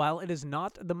 While it is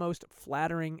not the most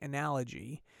flattering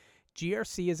analogy,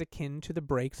 GRC is akin to the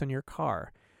brakes on your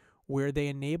car, where they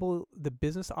enable the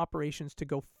business operations to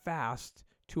go fast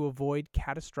to avoid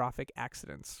catastrophic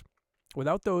accidents.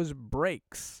 Without those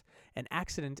brakes, an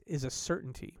accident is a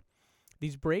certainty.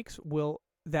 These brakes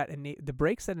the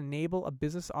brakes that enable a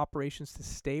business operations to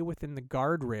stay within the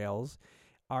guardrails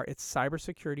are its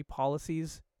cybersecurity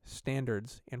policies,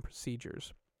 standards, and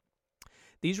procedures.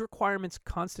 These requirements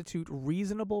constitute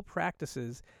reasonable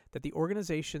practices that the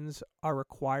organizations are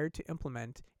required to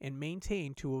implement and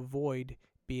maintain to avoid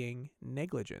being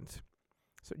negligent.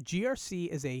 So GRC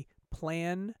is a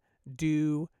plan,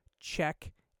 do,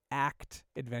 check, act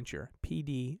adventure,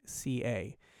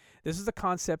 PDCA. This is a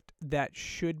concept that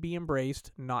should be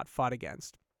embraced, not fought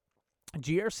against.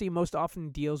 GRC most often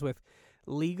deals with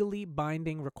legally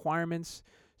binding requirements,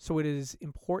 so it is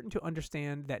important to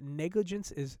understand that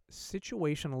negligence is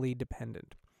situationally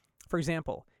dependent. For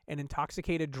example, an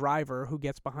intoxicated driver who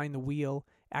gets behind the wheel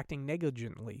acting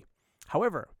negligently.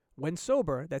 However, when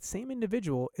sober, that same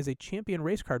individual is a champion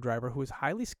race car driver who is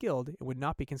highly skilled and would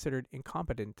not be considered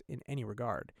incompetent in any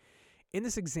regard. In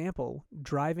this example,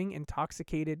 driving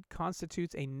intoxicated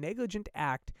constitutes a negligent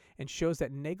act and shows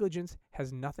that negligence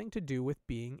has nothing to do with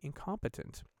being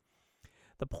incompetent.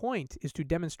 The point is to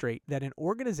demonstrate that an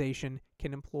organization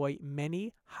can employ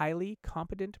many highly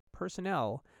competent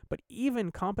personnel, but even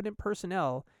competent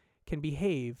personnel can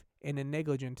behave in a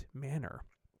negligent manner.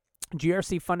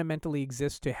 GRC fundamentally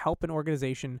exists to help an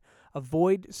organization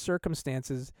avoid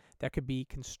circumstances that could be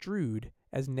construed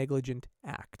as negligent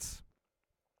acts.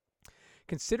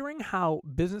 Considering how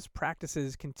business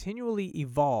practices continually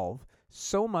evolve,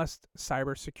 so must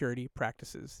cybersecurity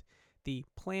practices. The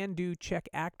Plan, Do, Check,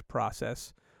 Act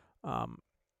process,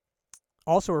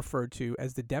 also referred to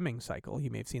as the Deming cycle, you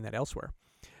may have seen that elsewhere.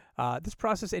 This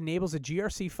process enables a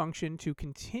GRC function to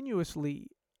continuously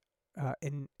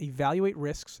evaluate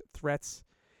risks, threats,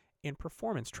 and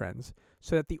performance trends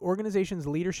so that the organization's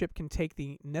leadership can take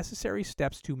the necessary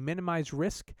steps to minimize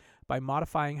risk by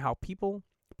modifying how people,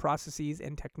 processes,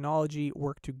 and technology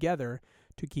work together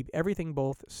to keep everything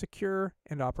both secure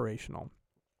and operational.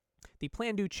 The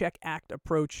Plan, Do, Check, Act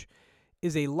approach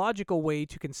is a logical way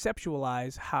to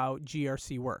conceptualize how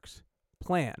GRC works.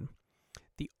 Plan.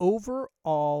 The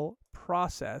overall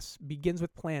process begins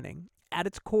with planning. At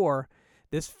its core,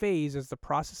 this phase is the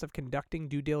process of conducting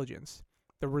due diligence.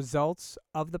 The results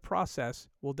of the process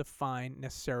will define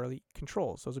necessarily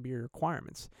controls. Those will be your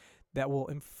requirements that will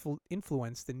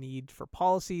influence the need for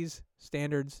policies,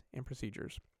 standards, and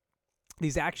procedures.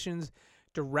 These actions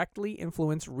directly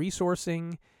influence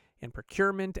resourcing and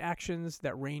procurement actions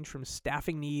that range from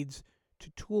staffing needs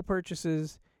to tool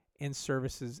purchases and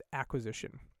services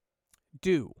acquisition.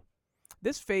 Do.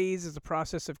 This phase is the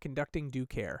process of conducting due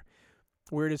care.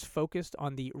 where it is focused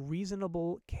on the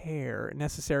reasonable care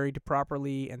necessary to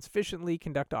properly and sufficiently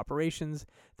conduct operations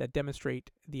that demonstrate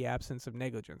the absence of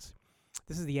negligence.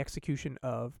 This is the execution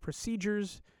of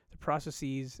procedures, the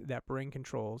processes that bring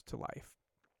controls to life.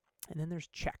 And then there's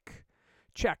check.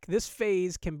 Check. This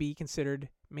phase can be considered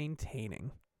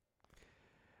maintaining.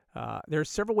 There are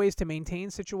several ways to maintain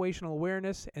situational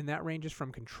awareness, and that ranges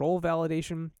from control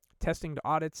validation, testing to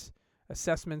audits,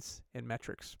 assessments, and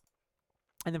metrics.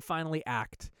 And then finally,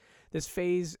 act. This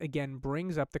phase, again,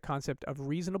 brings up the concept of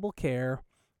reasonable care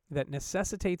that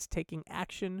necessitates taking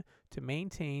action to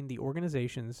maintain the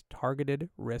organization's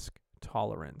targeted risk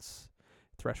tolerance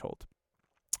threshold.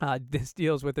 This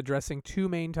deals with addressing two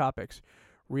main topics: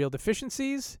 real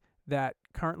deficiencies that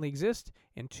currently exist,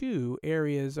 and two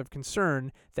areas of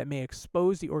concern that may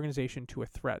expose the organization to a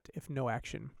threat if no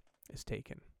action is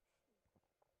taken.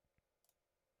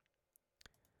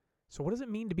 So what does it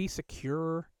mean to be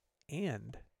secure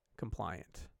and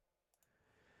compliant?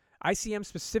 ICM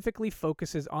specifically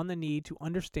focuses on the need to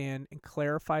understand and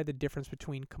clarify the difference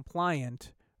between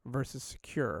compliant versus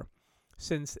secure,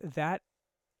 since that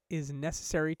is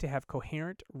necessary to have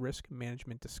coherent risk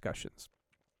management discussions.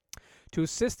 To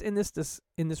assist in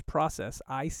this process,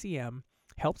 ICM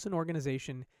helps an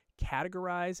organization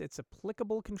categorize its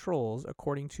applicable controls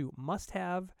according to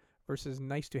must-have versus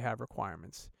nice-to-have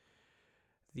requirements.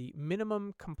 The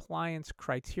minimum compliance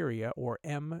criteria, or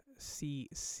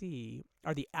MCC,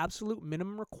 are the absolute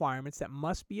minimum requirements that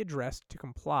must be addressed to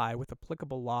comply with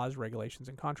applicable laws, regulations,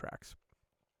 and contracts.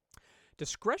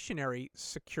 Discretionary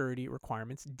security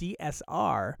requirements,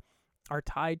 DSR, are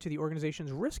tied to the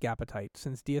organization's risk appetite,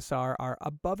 since DSR are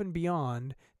above and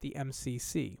beyond the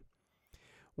MCC,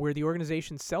 where the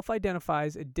organization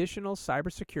self-identifies additional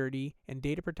cybersecurity and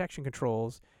data protection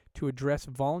controls to address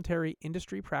voluntary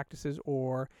industry practices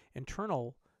or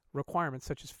internal requirements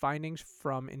such as findings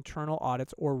from internal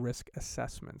audits or risk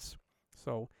assessments.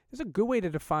 So this is a good way to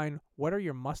define what are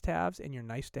your must-haves and your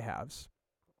nice-to-haves.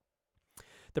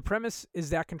 The premise is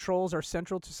that controls are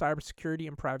central to cybersecurity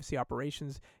and privacy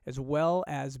operations, as well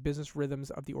as business rhythms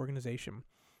of the organization.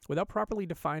 Without properly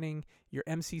defining your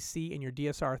MCC and your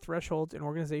DSR thresholds, an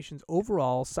organization's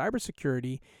overall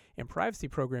cybersecurity and privacy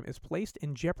program is placed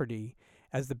in jeopardy,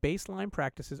 as the baseline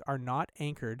practices are not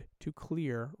anchored to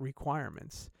clear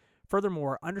requirements.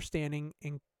 Furthermore, understanding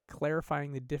and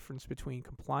clarifying the difference between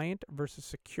compliant versus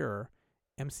secure,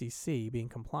 MCC being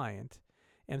compliant,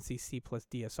 MCC plus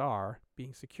DSR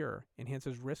being secure,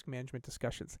 enhances risk management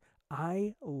discussions.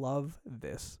 I love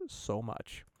this so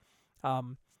much.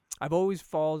 I've always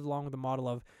followed along with the model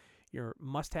of your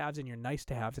must-haves and your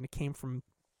nice-to-haves, and it came from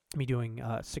me doing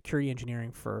security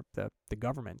engineering for the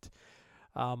government.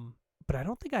 But I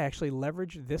don't think I actually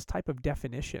leveraged this type of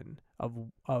definition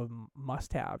of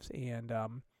must-haves and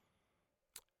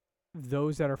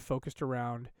those that are focused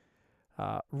around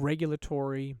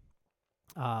regulatory,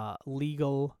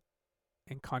 legal,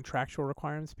 and contractual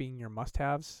requirements being your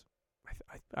must-haves.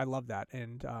 I love that,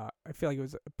 and I feel like it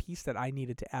was a piece that I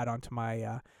needed to add on to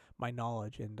my my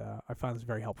knowledge, and I found this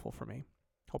very helpful for me.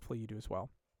 Hopefully you do as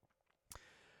well.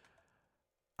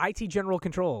 IT general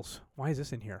controls. Why is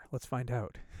this in here? Let's find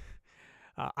out.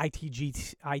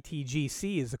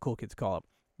 ITGC is the cool kids call it.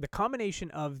 The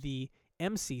combination of the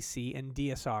MCC and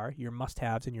DSR, your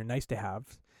must-haves and your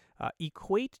nice-to-haves,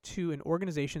 equate to an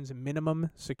organization's minimum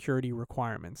security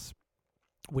requirements,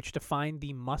 which define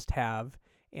the must-have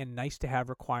and nice-to-have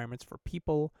requirements for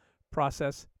people,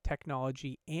 process,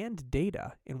 technology, and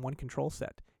data in one control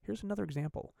set. Here's another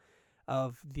example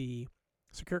of the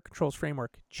Secure Controls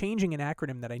Framework changing an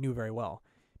acronym that I knew very well.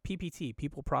 PPT,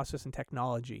 People, Process, and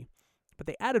Technology. But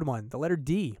they added one, the letter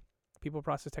D, People,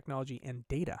 Process, Technology, and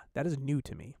Data. That is new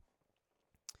to me.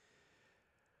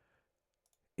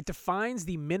 It defines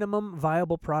the minimum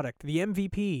viable product, the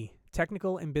MVP,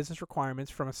 technical and business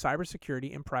requirements from a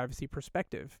cybersecurity and privacy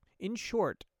perspective. In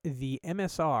short, the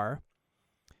MSR,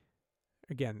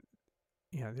 again,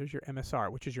 there's your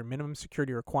MSR, which is your minimum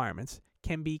security requirements,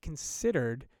 can be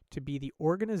considered to be the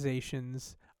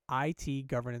organization's IT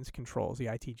governance controls, the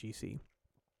ITGC,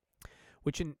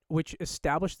 which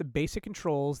establish the basic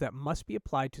controls that must be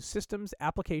applied to systems,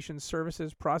 applications,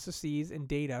 services, processes, and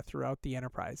data throughout the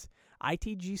enterprise.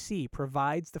 ITGC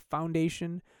provides the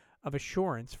foundation of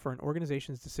assurance for an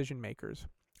organization's decision makers.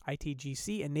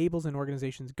 ITGC enables an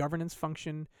organization's governance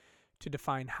function to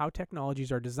define how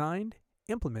technologies are designed,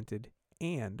 implemented,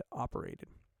 and operated.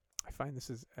 I find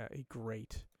this is a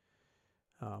great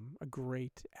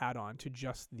add-on to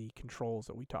just the controls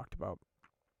that we talked about.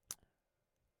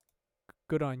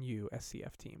 Good on you,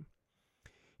 SCF team.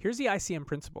 Here's the ICM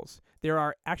principles. There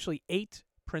are actually 8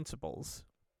 principles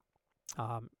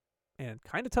And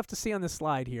kind of tough to see on this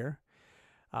slide here.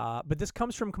 But this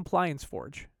comes from Compliance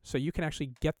Forge. So you can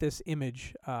actually get this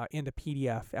image into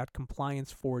PDF at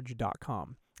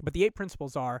complianceforge.com. But the 8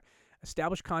 principles are: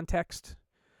 establish context,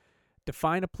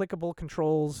 define applicable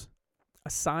controls,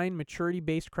 assign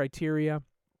maturity-based criteria,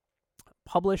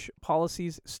 publish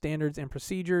policies, standards, and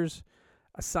procedures,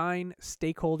 assign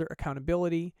stakeholder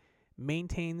accountability,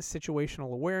 maintain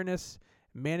situational awareness,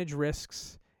 manage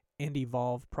risks, and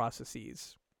evolve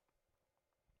processes.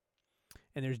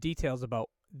 And there's details about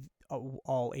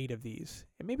all 8 of these.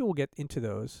 And maybe we'll get into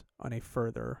those on a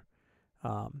further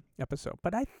episode.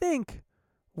 But I think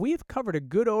we've covered a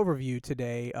good overview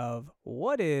today of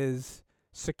what is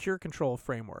Secure Control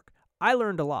Framework. I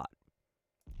learned a lot.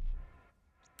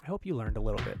 I hope you learned a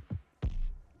little bit.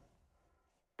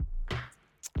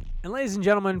 And ladies and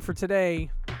gentlemen, for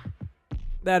today,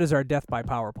 that is our Death by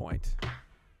PowerPoint.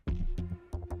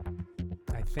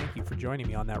 I thank you for joining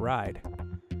me on that ride.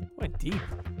 Went deep.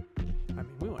 I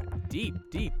mean, we went deep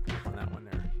on that one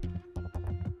there.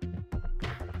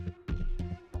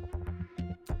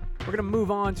 We're going to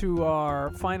move on to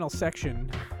our final section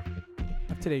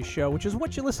of today's show, which is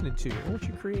what you're listening to, or what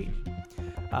you're creating.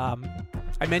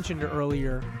 I mentioned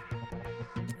earlier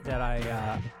that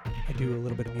I do a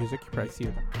little bit of music. You probably see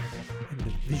it in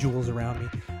the visuals around me.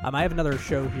 I have another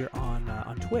show here on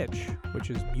Twitch,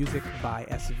 which is Music by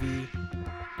SV,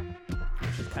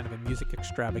 which is kind of a music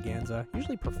extravaganza,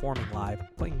 usually performing live,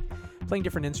 playing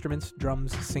different instruments,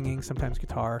 drums, singing, sometimes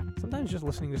guitar, sometimes just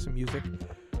listening to some music.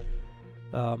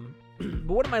 But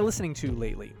what am I listening to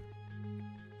lately?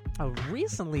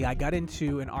 Recently, I got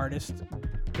into an artist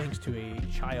thanks to a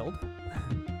child,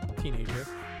 teenager,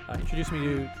 introduced me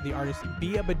to the artist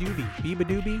Bia Badoobie.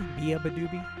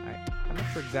 I'm not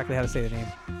sure exactly how to say the name.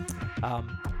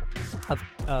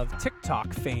 Of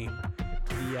TikTok fame,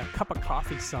 the Cup of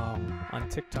Coffee song on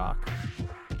TikTok.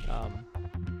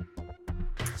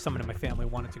 Someone in my family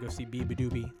wanted to go see Bia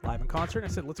Badoobie live in concert,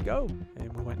 and I said, let's go.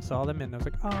 And we went and saw them, and I was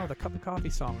like, oh, the Cup of Coffee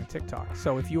song on TikTok.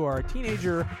 So if you are a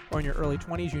teenager or in your early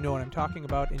 20s, you know what I'm talking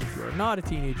about. And if you are not a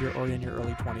teenager or in your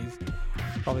early 20s,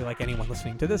 probably like anyone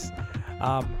listening to this, you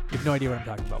have no idea what I'm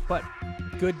talking about. But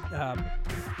good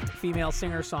female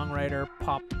singer, songwriter,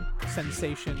 pop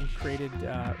sensation, created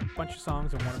a bunch of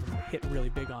songs, and one of them hit really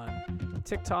big on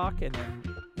TikTok, and then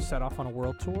set off on a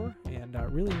world tour, and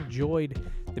really enjoyed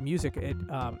the music.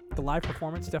 The live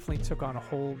performance definitely took on a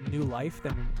whole new life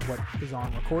than what is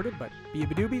on recorded, but Bia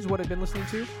Badoobie is what I've been listening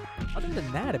to. Other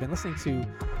than that, I've been listening to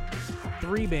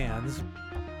 3 bands,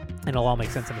 and it'll all make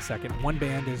sense in a second. One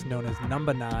band is known as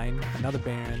Number 9, another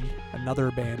band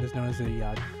is known as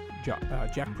the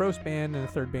Jack Prost Band, and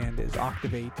the third band is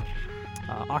Octavate.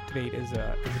 Octavate is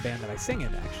a band that I sing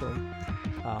in, actually.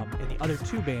 And the other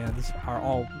 2 bands are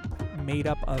all made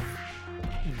up of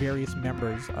various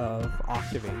members of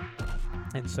Octavate.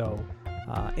 And so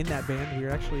in that band, we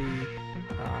are actually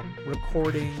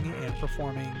recording and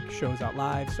performing shows out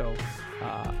live. So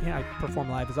I perform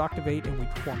live as Octavate, and we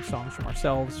perform songs from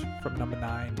ourselves, from Number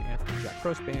 9, and from the Jack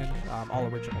Prost Band, all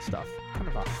original stuff. Kind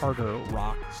of a harder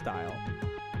rock style.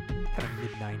 Kind of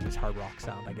mid-90s hard rock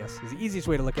sound, I guess, is the easiest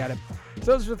way to look at it. So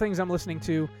those are the things I'm listening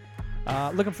to.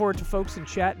 Looking forward to folks in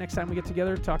chat next time we get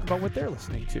together to talk about what they're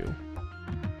listening to.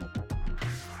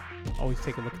 Always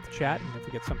take a look at the chat, and if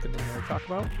we get something we want to talk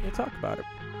about, we'll talk about it.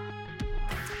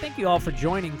 Thank you all for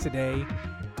joining today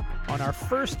on our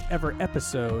first ever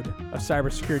episode of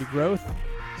Cybersecurity Growth.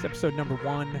 It's episode number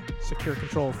 1, Secure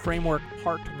Control Framework,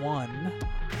 Part 1.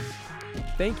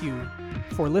 Thank you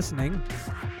for listening.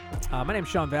 My name's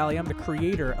Sean Valley. I'm the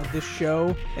creator of this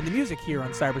show and the music here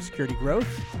on Cybersecurity Growth.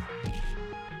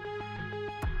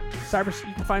 You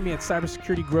can find me at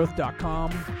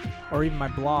cybersecuritygrowth.com, or even my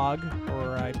blog,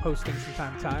 or I post things from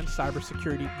time to time,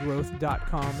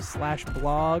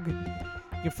 cybersecuritygrowth.com/blog.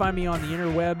 You can find me on the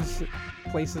interwebs,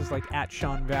 places like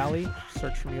 @SeanValley,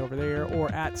 search for me over there, or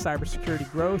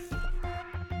 @cybersecuritygrowth.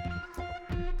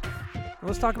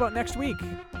 Let's talk about next week.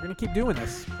 We're going to keep doing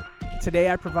this.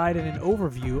 Today I provided an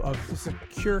overview of the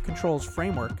Secure Controls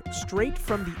Framework straight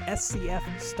from the SCF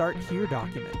Start Here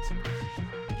document.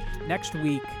 Next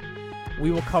week, we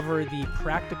will cover the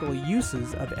practical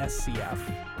uses of SCF.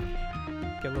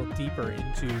 Get a little deeper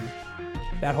into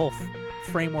that whole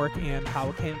framework and how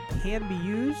it can be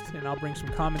used, and I'll bring some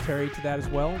commentary to that as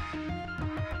well.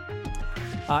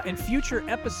 In future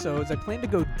episodes, I plan to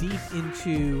go deep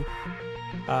into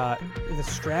the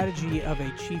strategy of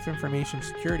a Chief Information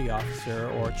Security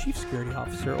Officer, or Chief Security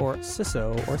Officer, or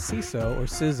CISO, or CISO, or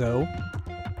CISO.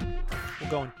 We'll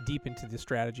go deep into the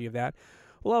strategy of that.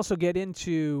 We'll also get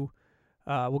into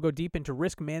We'll go deep into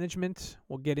risk management.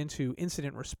 We'll get into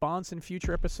incident response in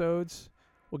future episodes.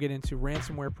 We'll get into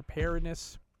ransomware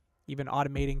preparedness, even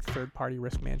automating third-party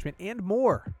risk management, and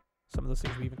more. Some of those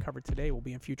things we even covered today will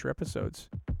be in future episodes.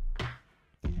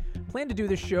 Plan to do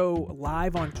this show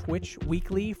live on Twitch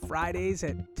weekly, Fridays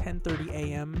at 10:30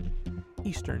 a.m.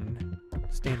 Eastern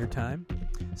Standard Time,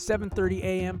 7:30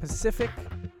 a.m. Pacific,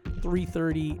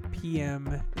 3:30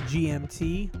 p.m.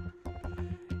 GMT.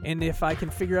 And if I can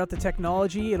figure out the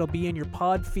technology, it'll be in your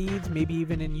pod feeds, maybe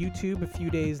even in YouTube a few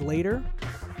days later.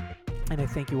 And I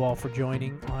thank you all for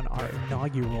joining on our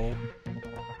inaugural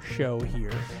show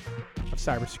here of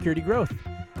Cybersecurity Growth.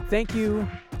 Thank you.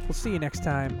 We'll see you next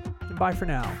time. And bye for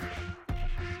now.